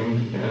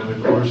nothing. And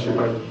of course,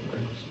 like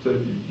I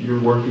said, you're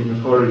working as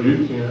hard as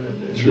you can,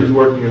 and Sure. he's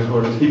working as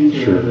hard as he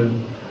can. Sure.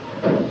 And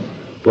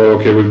Well,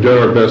 okay, we've done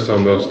our best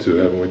on those two,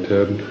 haven't we,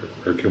 Ted?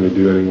 Or can we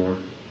do any more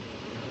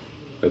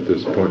at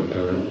this point in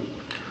time?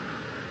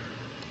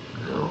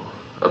 No.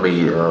 I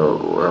mean,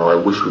 well, I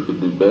wish we could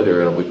do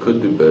better, and we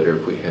could do better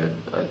if we had,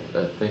 I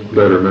think.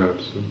 Better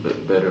maps.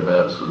 Better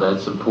maps, and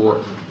that's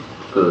important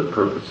for the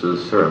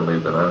purposes, certainly,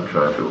 that I'm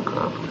trying to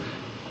accomplish.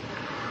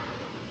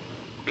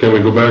 Can we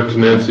go back to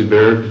Nancy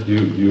Baird?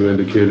 You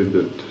indicated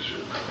that.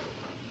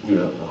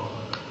 Yeah.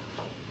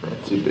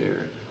 Nancy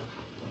Baird.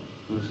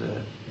 Who's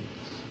that?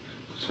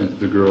 She's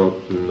the girl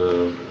up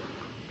in,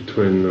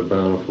 between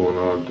Bountiful and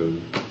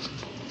Ogden.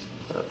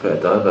 In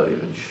fact, I'm not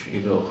even,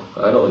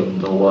 I don't even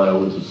know why I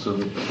was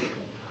assuming.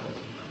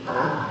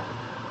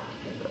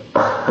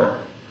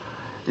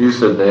 You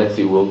said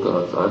Nancy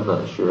Wilcox. I'm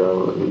not sure I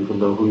would even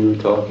know who you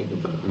were talking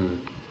about.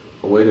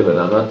 Well, wait a minute,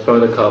 I'm not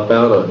trying to cop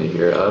out on you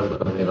here. I'm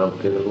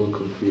getting a little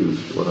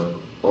confused when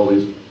I'm all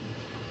these.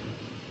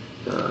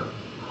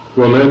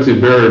 Well, Nancy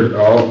Baird,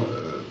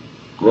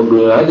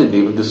 Well, I didn't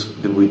even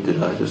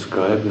did I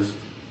describe this?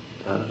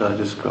 How did I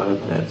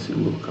describe Nancy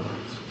Wilcox?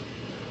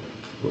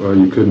 well,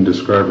 you couldn't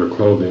describe her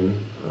clothing.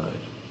 Right.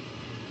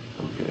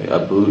 Okay.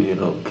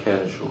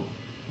 Casual,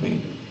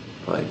 meaning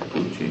like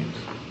blue jeans.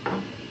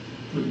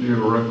 do you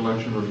have a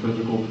recollection of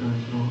physical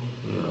appearance at all?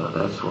 Yeah,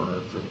 that's what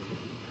I'm thinking.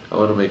 I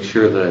want to make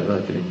sure that I'm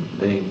not getting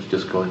names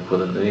just going for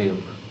the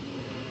name,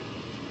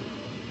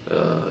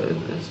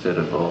 instead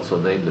of also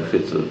name that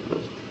fits a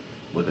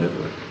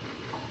whatever.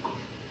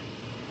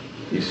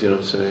 You see what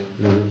I'm saying?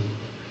 Mm-hmm.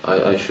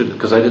 I should,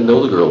 because I didn't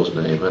know the girl's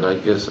name, and I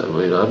guess,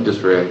 I'm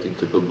just reacting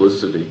to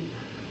publicity.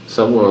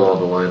 Somewhere along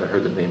the line I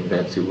heard the name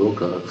Nancy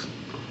Wilcox.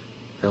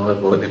 Now I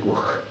know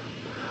anymore.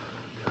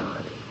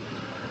 God.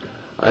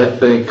 I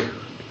think,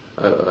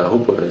 I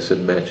hope what I said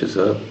matches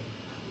up.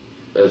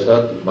 It's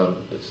not,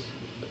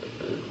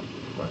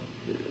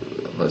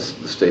 unless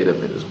the state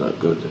of it is not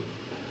good.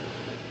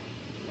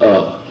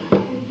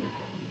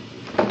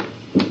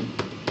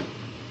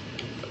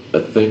 I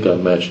think I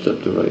matched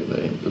up the right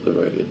name to the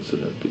right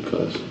incident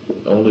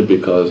only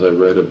because I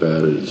read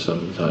about it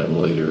sometime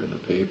later in the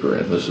paper,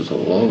 and this is a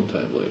long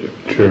time later.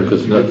 Sure.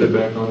 Because You got that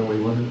back on and we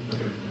learned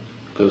it?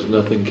 because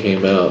nothing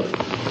came out.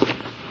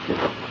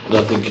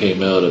 Nothing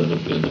came out in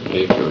the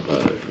paper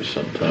about it for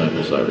some time,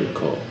 as I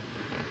recall.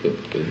 In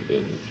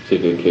a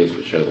particular case,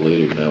 which I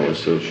later now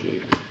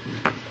associate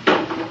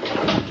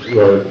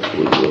Right.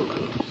 with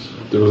Wilcox.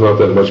 There was not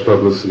that much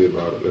publicity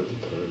about it at the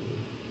time.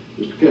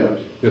 Mr.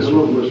 Capps? Yes, sir.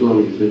 How much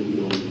longer do you think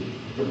you're going to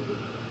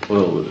be?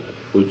 Well,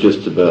 we've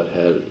just about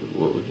had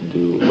what we can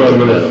do. About a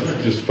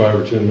minute, just 5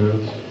 or 10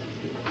 minutes.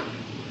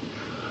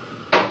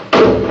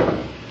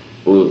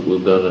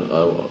 We've done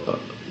it.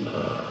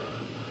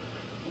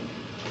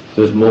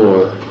 There's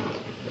more.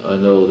 I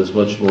know there's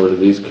much more to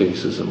these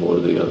cases than more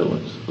to the other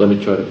ones. Let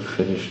me try to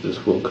finish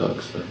this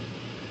Wilcox thing.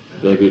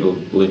 Maybe it'll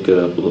link it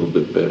up a little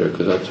bit better,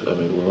 because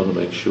we want to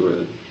make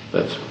sure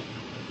that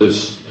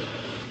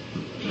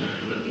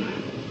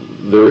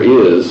there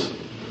is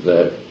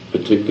that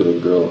particular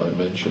girl I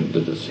mentioned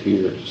that is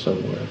here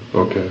somewhere.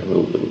 Okay.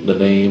 The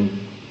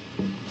name,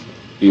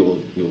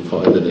 you'll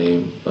find the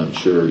name. I'm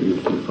sure if you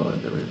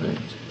find the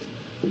remains,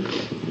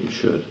 you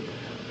should.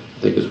 I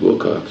think it's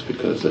Wilcox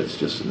because that's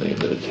just a name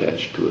that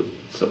attached to it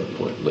at some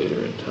point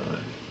later in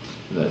time.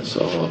 And that's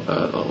all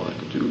I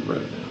can do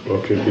right now.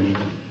 Okay, could you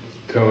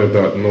tell me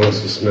about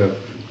Melissa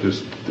Smith?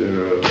 Just in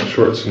a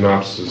short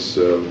synopsis.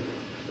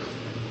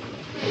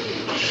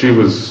 She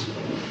was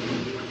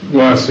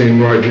last seen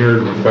right here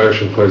at the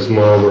Fashion Place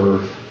Mall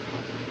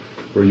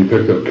where you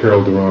picked up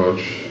Carol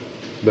Durange.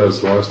 That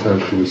was the last time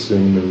she was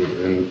seen,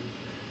 and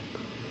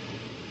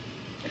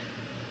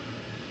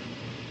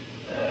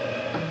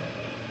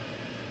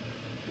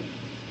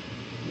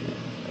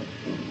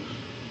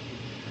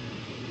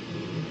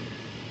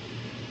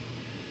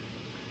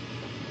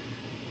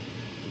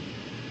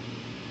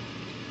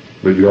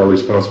but you are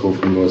responsible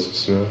for Melissa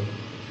Smith.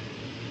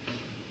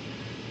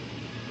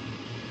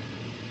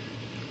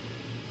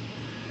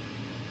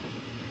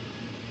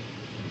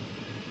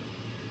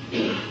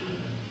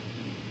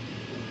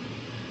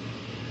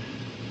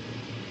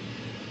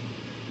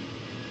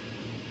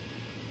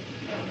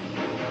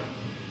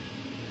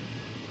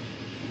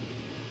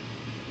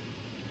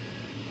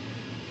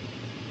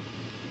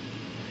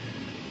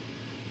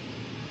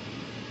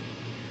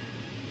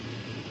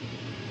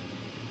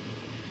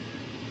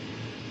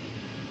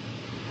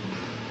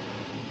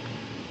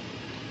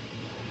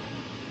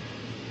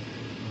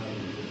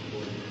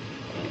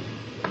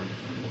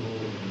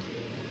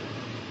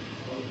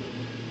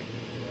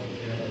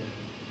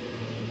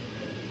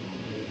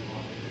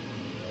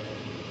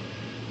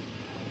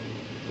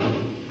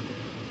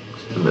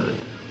 Just a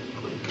minute.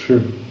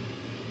 Sure.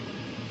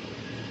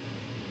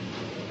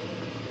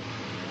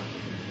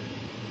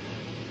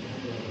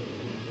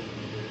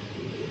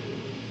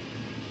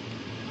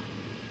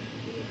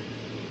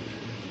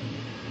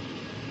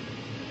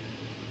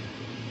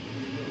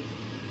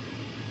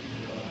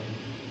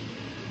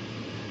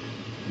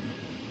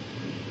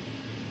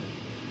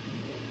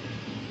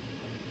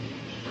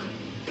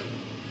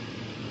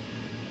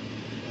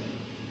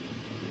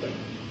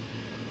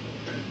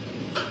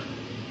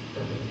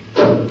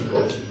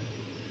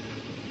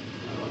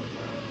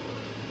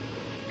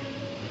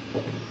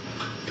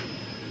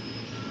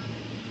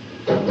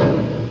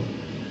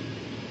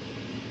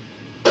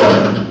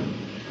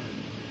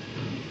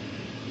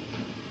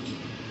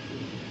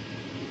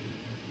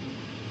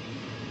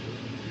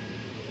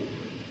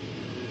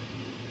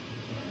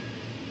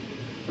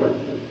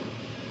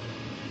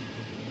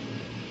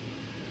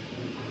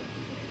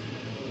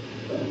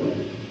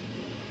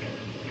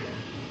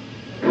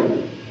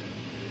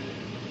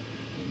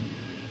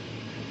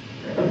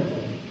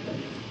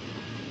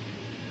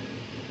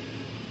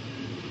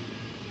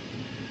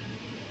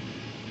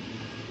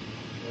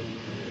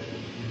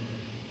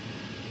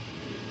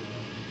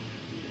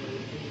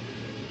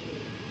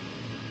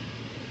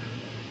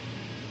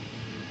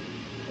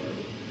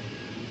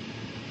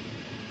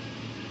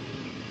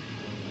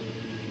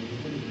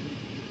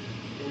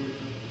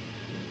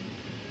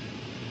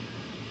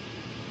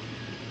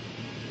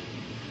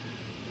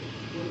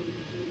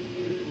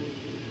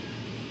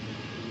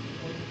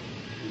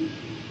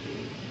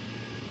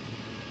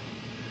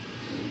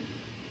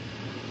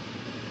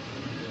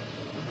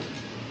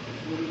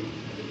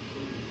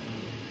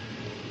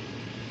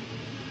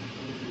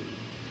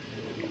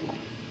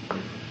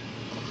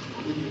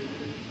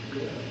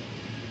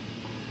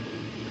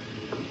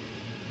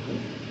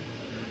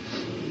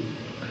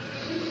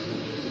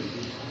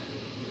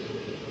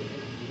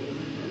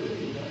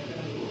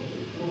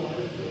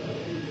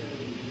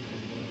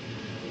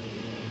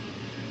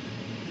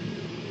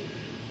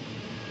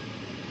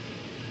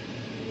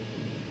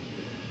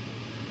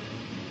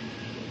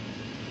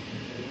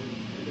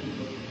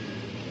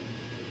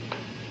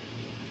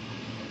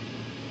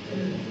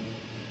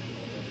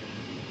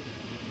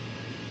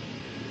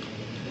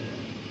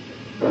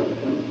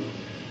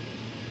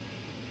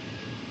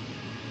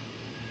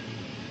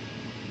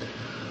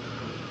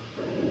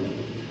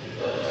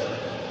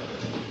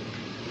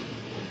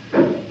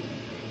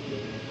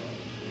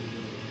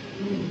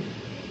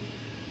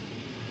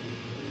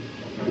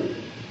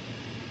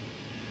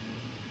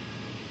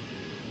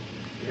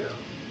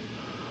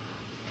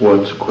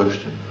 What's the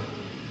question?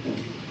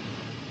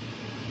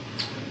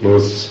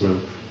 Melissa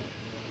Smith.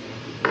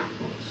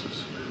 What's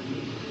this?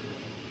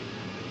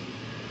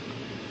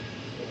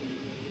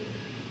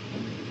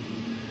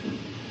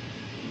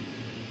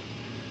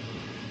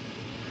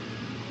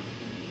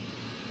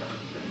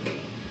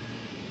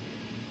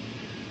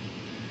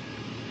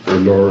 Or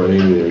Nora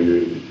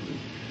Amy,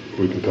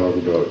 we can talk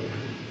about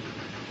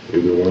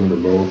either one or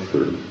both,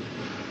 or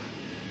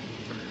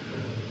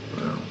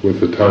with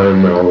the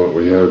time element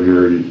we have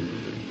here,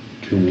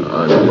 can you...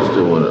 I just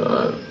don't want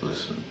to,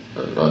 listen,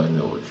 I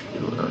know what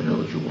you're doing, I know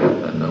what you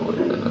want, I know it,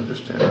 and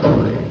understand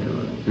why you're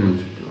doing what you're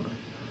doing.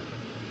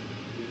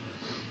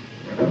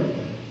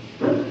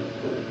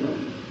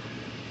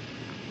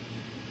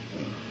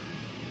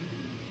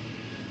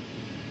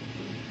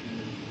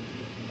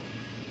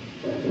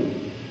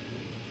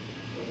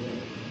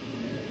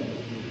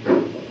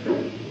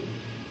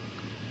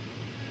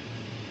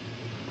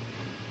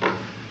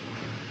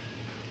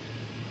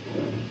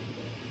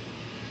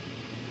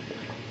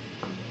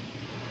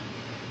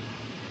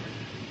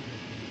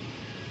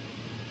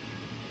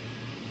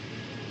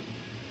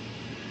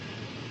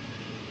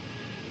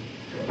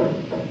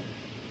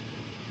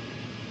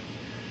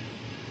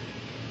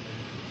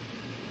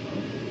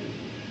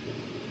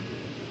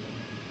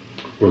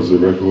 Was the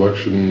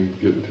recollection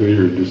getting to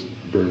you, or just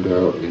burned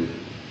out? And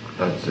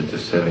I'd say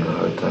just having a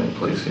hard time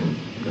placing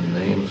the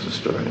names, are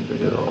starting to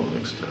get all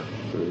mixed up.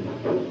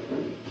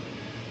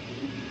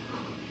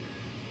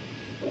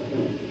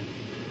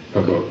 how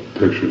about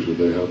pictures? Would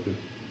they help you?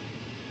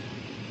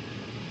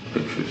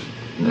 Pictures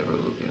never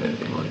look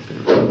anything like they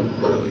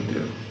really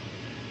do.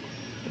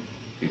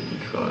 You can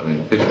try. I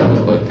mean, pictures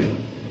like the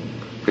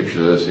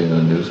pictures I see in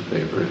the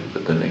newspapers,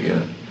 but then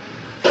again,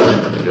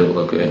 they don't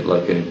look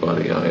like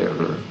anybody I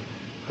ever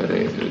had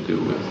anything to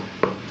do with.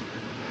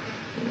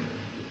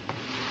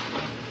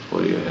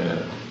 What do you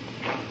have?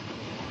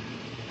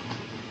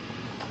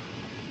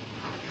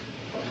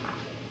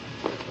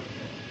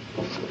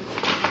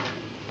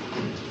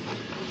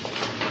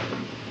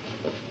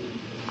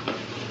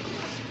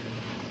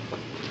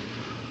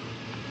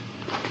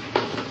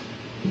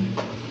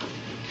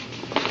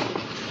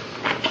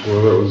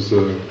 Well, that was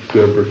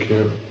Deborah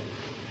Kemp.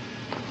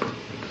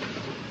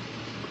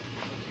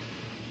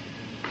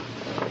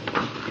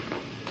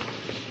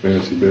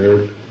 Nancy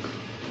Baird.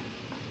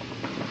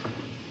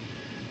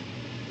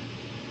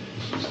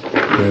 This is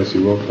Nancy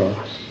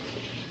Wilcox.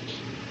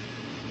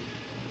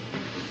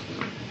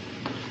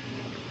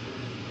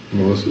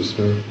 Melissa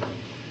Smith.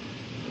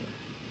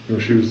 You know,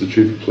 she was the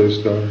chief of police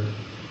daughter.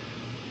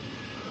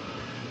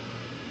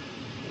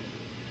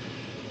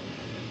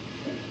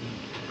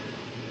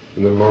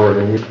 And then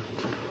Laura Amy.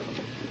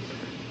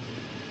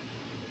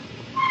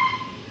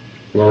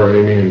 Laura,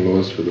 Amy, and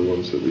Melissa are the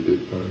ones that we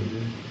did find.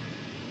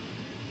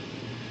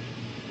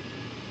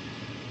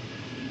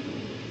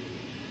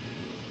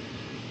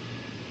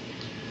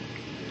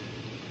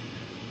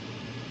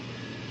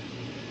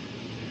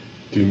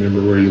 Do you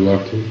remember where you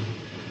left them?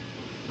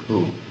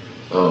 Who?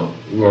 Oh.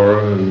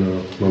 Laura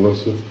and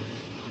Melissa?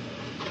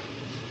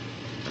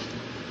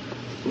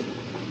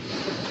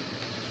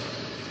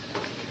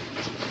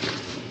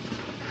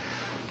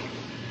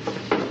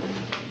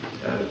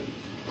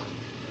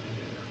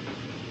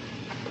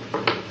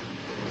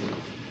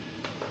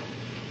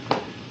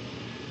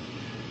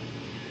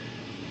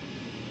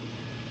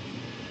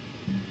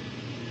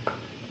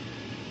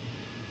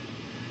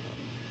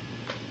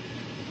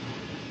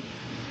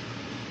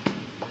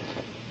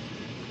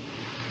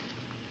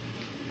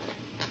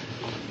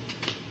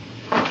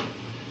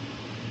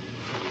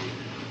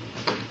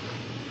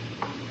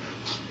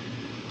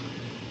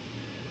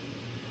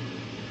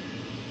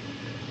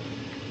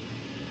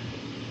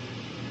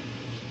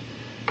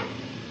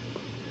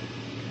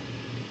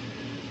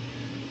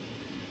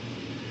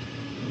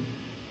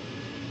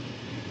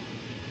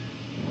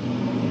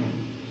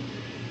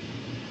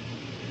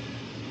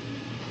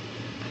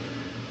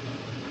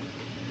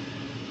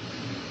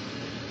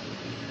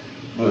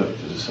 Well,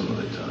 this is some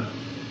other time.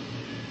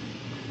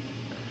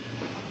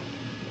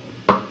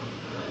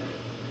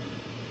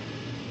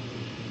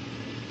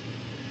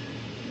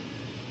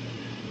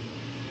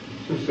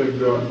 Since they've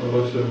got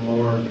Melissa and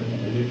Laura,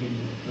 and you can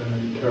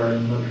carry,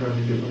 I'm not trying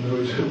to give them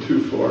those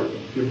too far,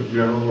 give them a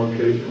general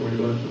location where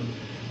you left them.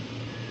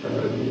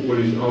 What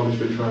he's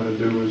obviously trying to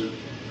do is,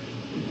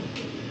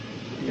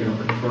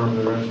 confirm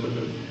the rest of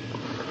it.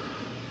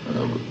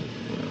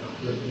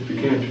 If you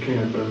can't, you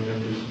can't, but I mean,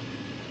 I'm just...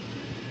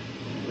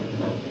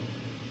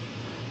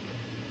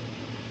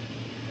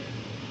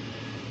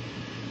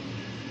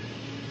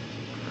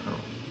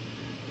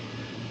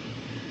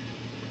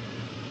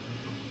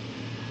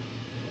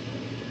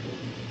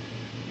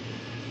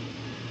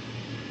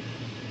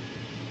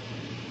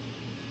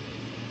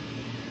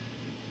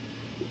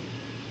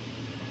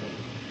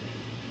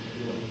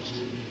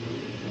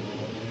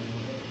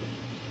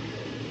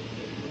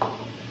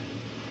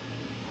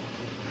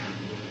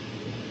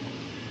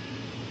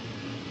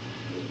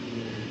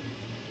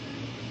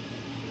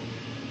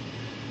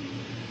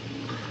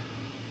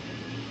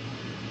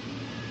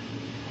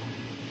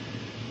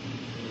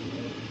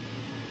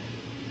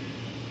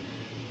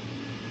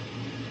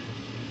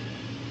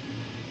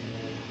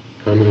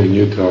 How many in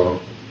Utah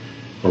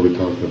are we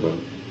talking about?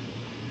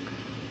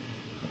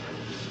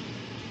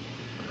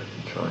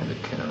 I'm trying to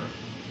count.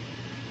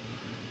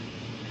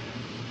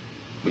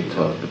 We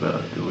talked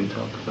about it. Did we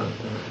talk about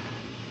that?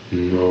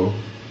 No.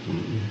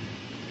 Mm-mm.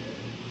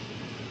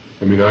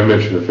 I mean, I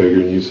mentioned a figure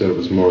and you said it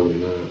was more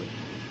than that.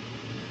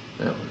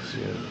 That was,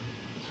 yeah.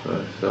 That's what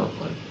I felt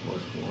like it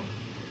was more.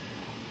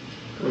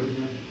 What do you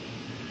mean?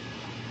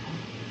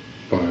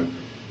 5.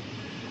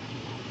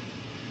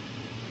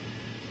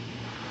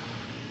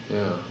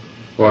 Yeah.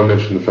 Well, I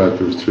mentioned the fact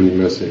there was 3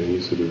 missing and you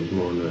said there was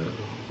more than that.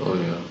 Oh,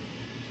 yeah.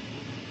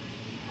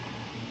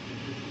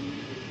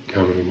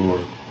 How many more?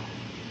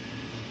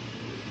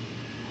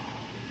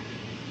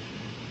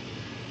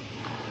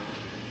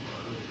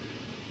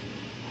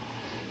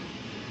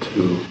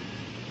 Two.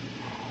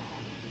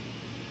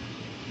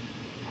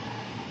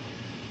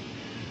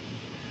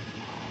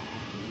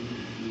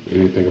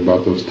 Anything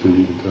about those 2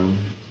 you can tell me?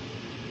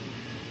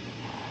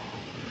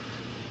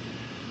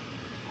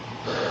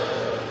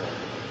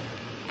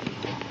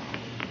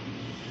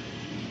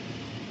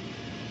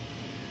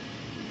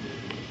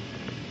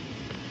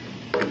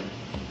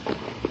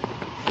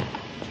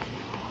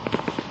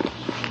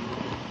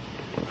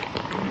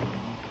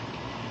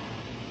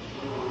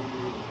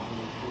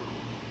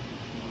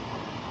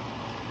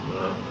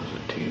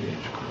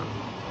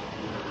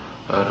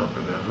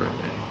 not very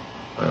many.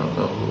 I don't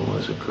know who it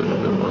was. It could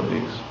have been one of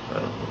these. I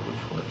don't know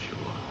which one she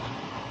was.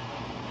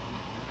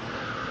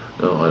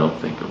 No, I don't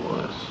think it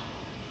was.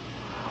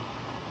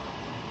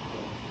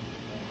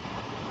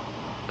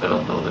 I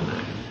don't know the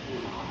name.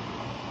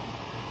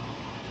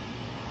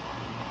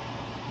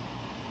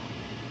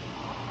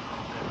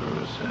 Who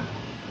was that?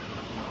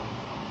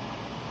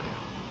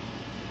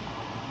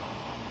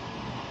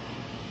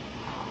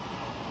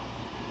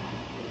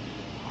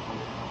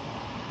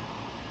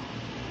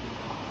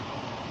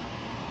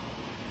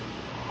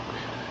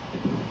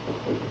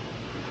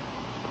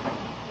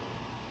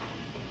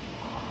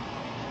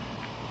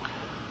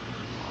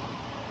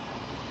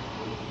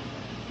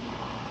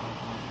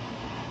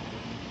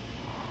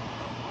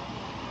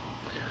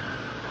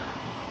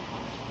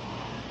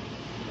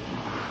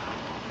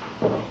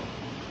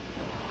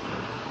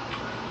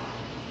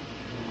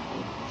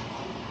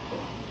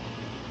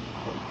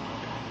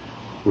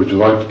 Would you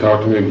like to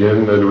talk to me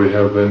again? Do we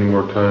have any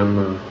more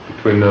time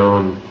between now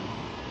and...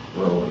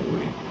 Well, we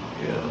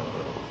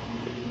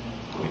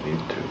need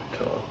to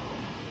talk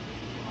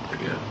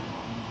again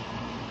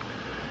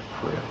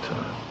if we have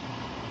time.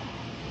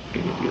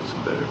 You need to get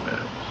some better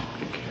maps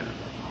if you can.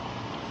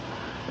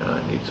 And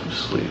I need some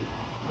sleep.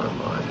 My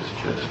mind is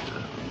just...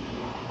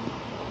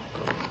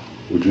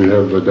 Would you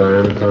have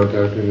Diana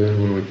contact me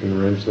then when we can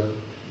arrange that?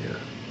 yeah.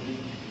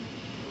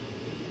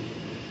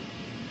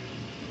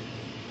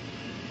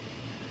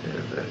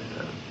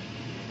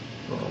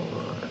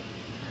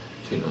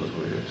 She knows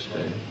where you're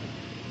staying.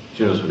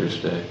 She knows where you're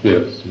staying?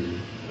 Yes.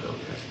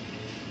 Okay.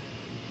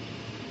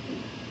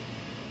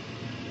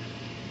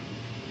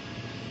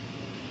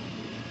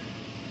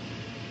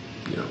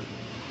 Yeah.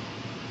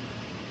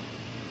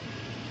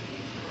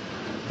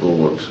 We'll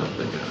work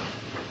something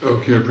out.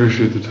 Okay, I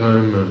appreciate the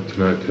time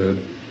tonight, Ted.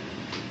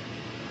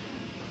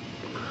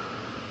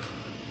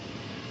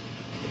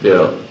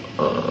 Yeah,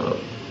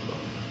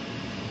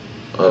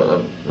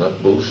 I'm not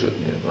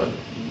bullshitting you, but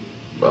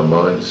my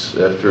mind's,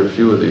 after a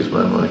few of these,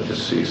 my mind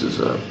just seizes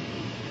up.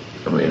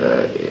 I mean,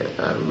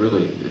 I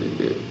really,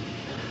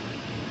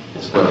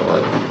 it's not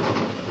like,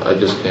 I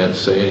just can't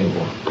say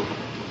anymore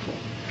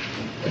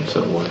in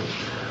some way.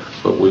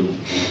 But we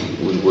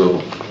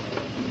will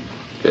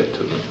get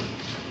to them.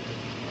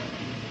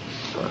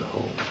 I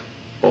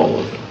hope. All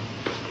of them.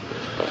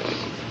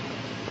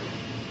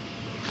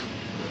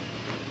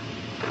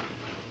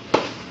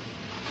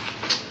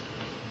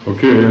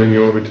 Okay, anything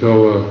you want me to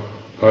tell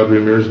Padre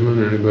Mearsman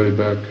or anybody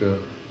back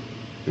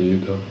in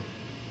Utah?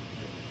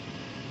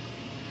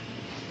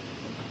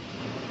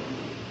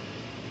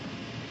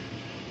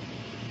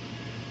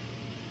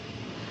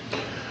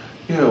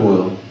 Yeah,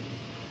 well.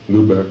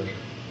 Lubeck.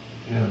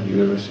 Yeah,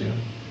 you ever see him?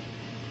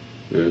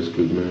 Yeah, he's a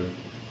good man.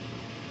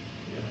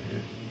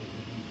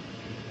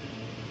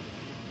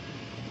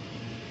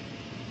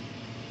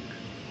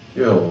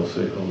 Yeah, we'll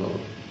say hello.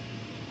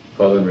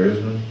 Father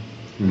Mearsman?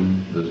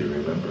 Mm-hmm. Does he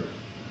remember?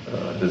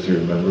 Does he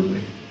remember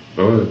me?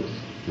 Oh, yes.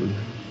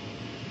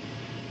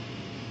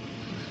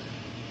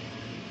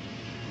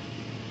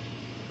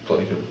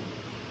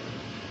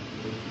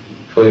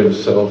 Played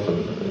himself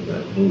in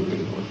that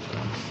movie.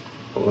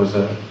 What was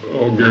that?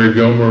 Oh, Gary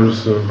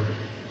Gilmore's,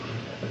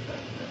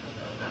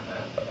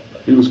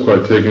 he was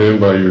quite taken in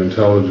by your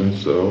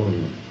intelligence, though,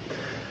 and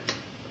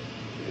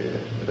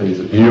Yeah, he's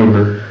a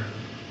humor.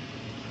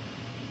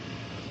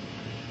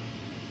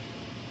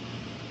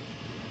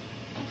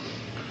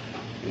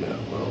 Yeah,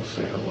 well,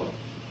 say hello.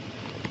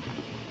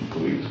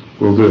 Please.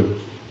 Will do.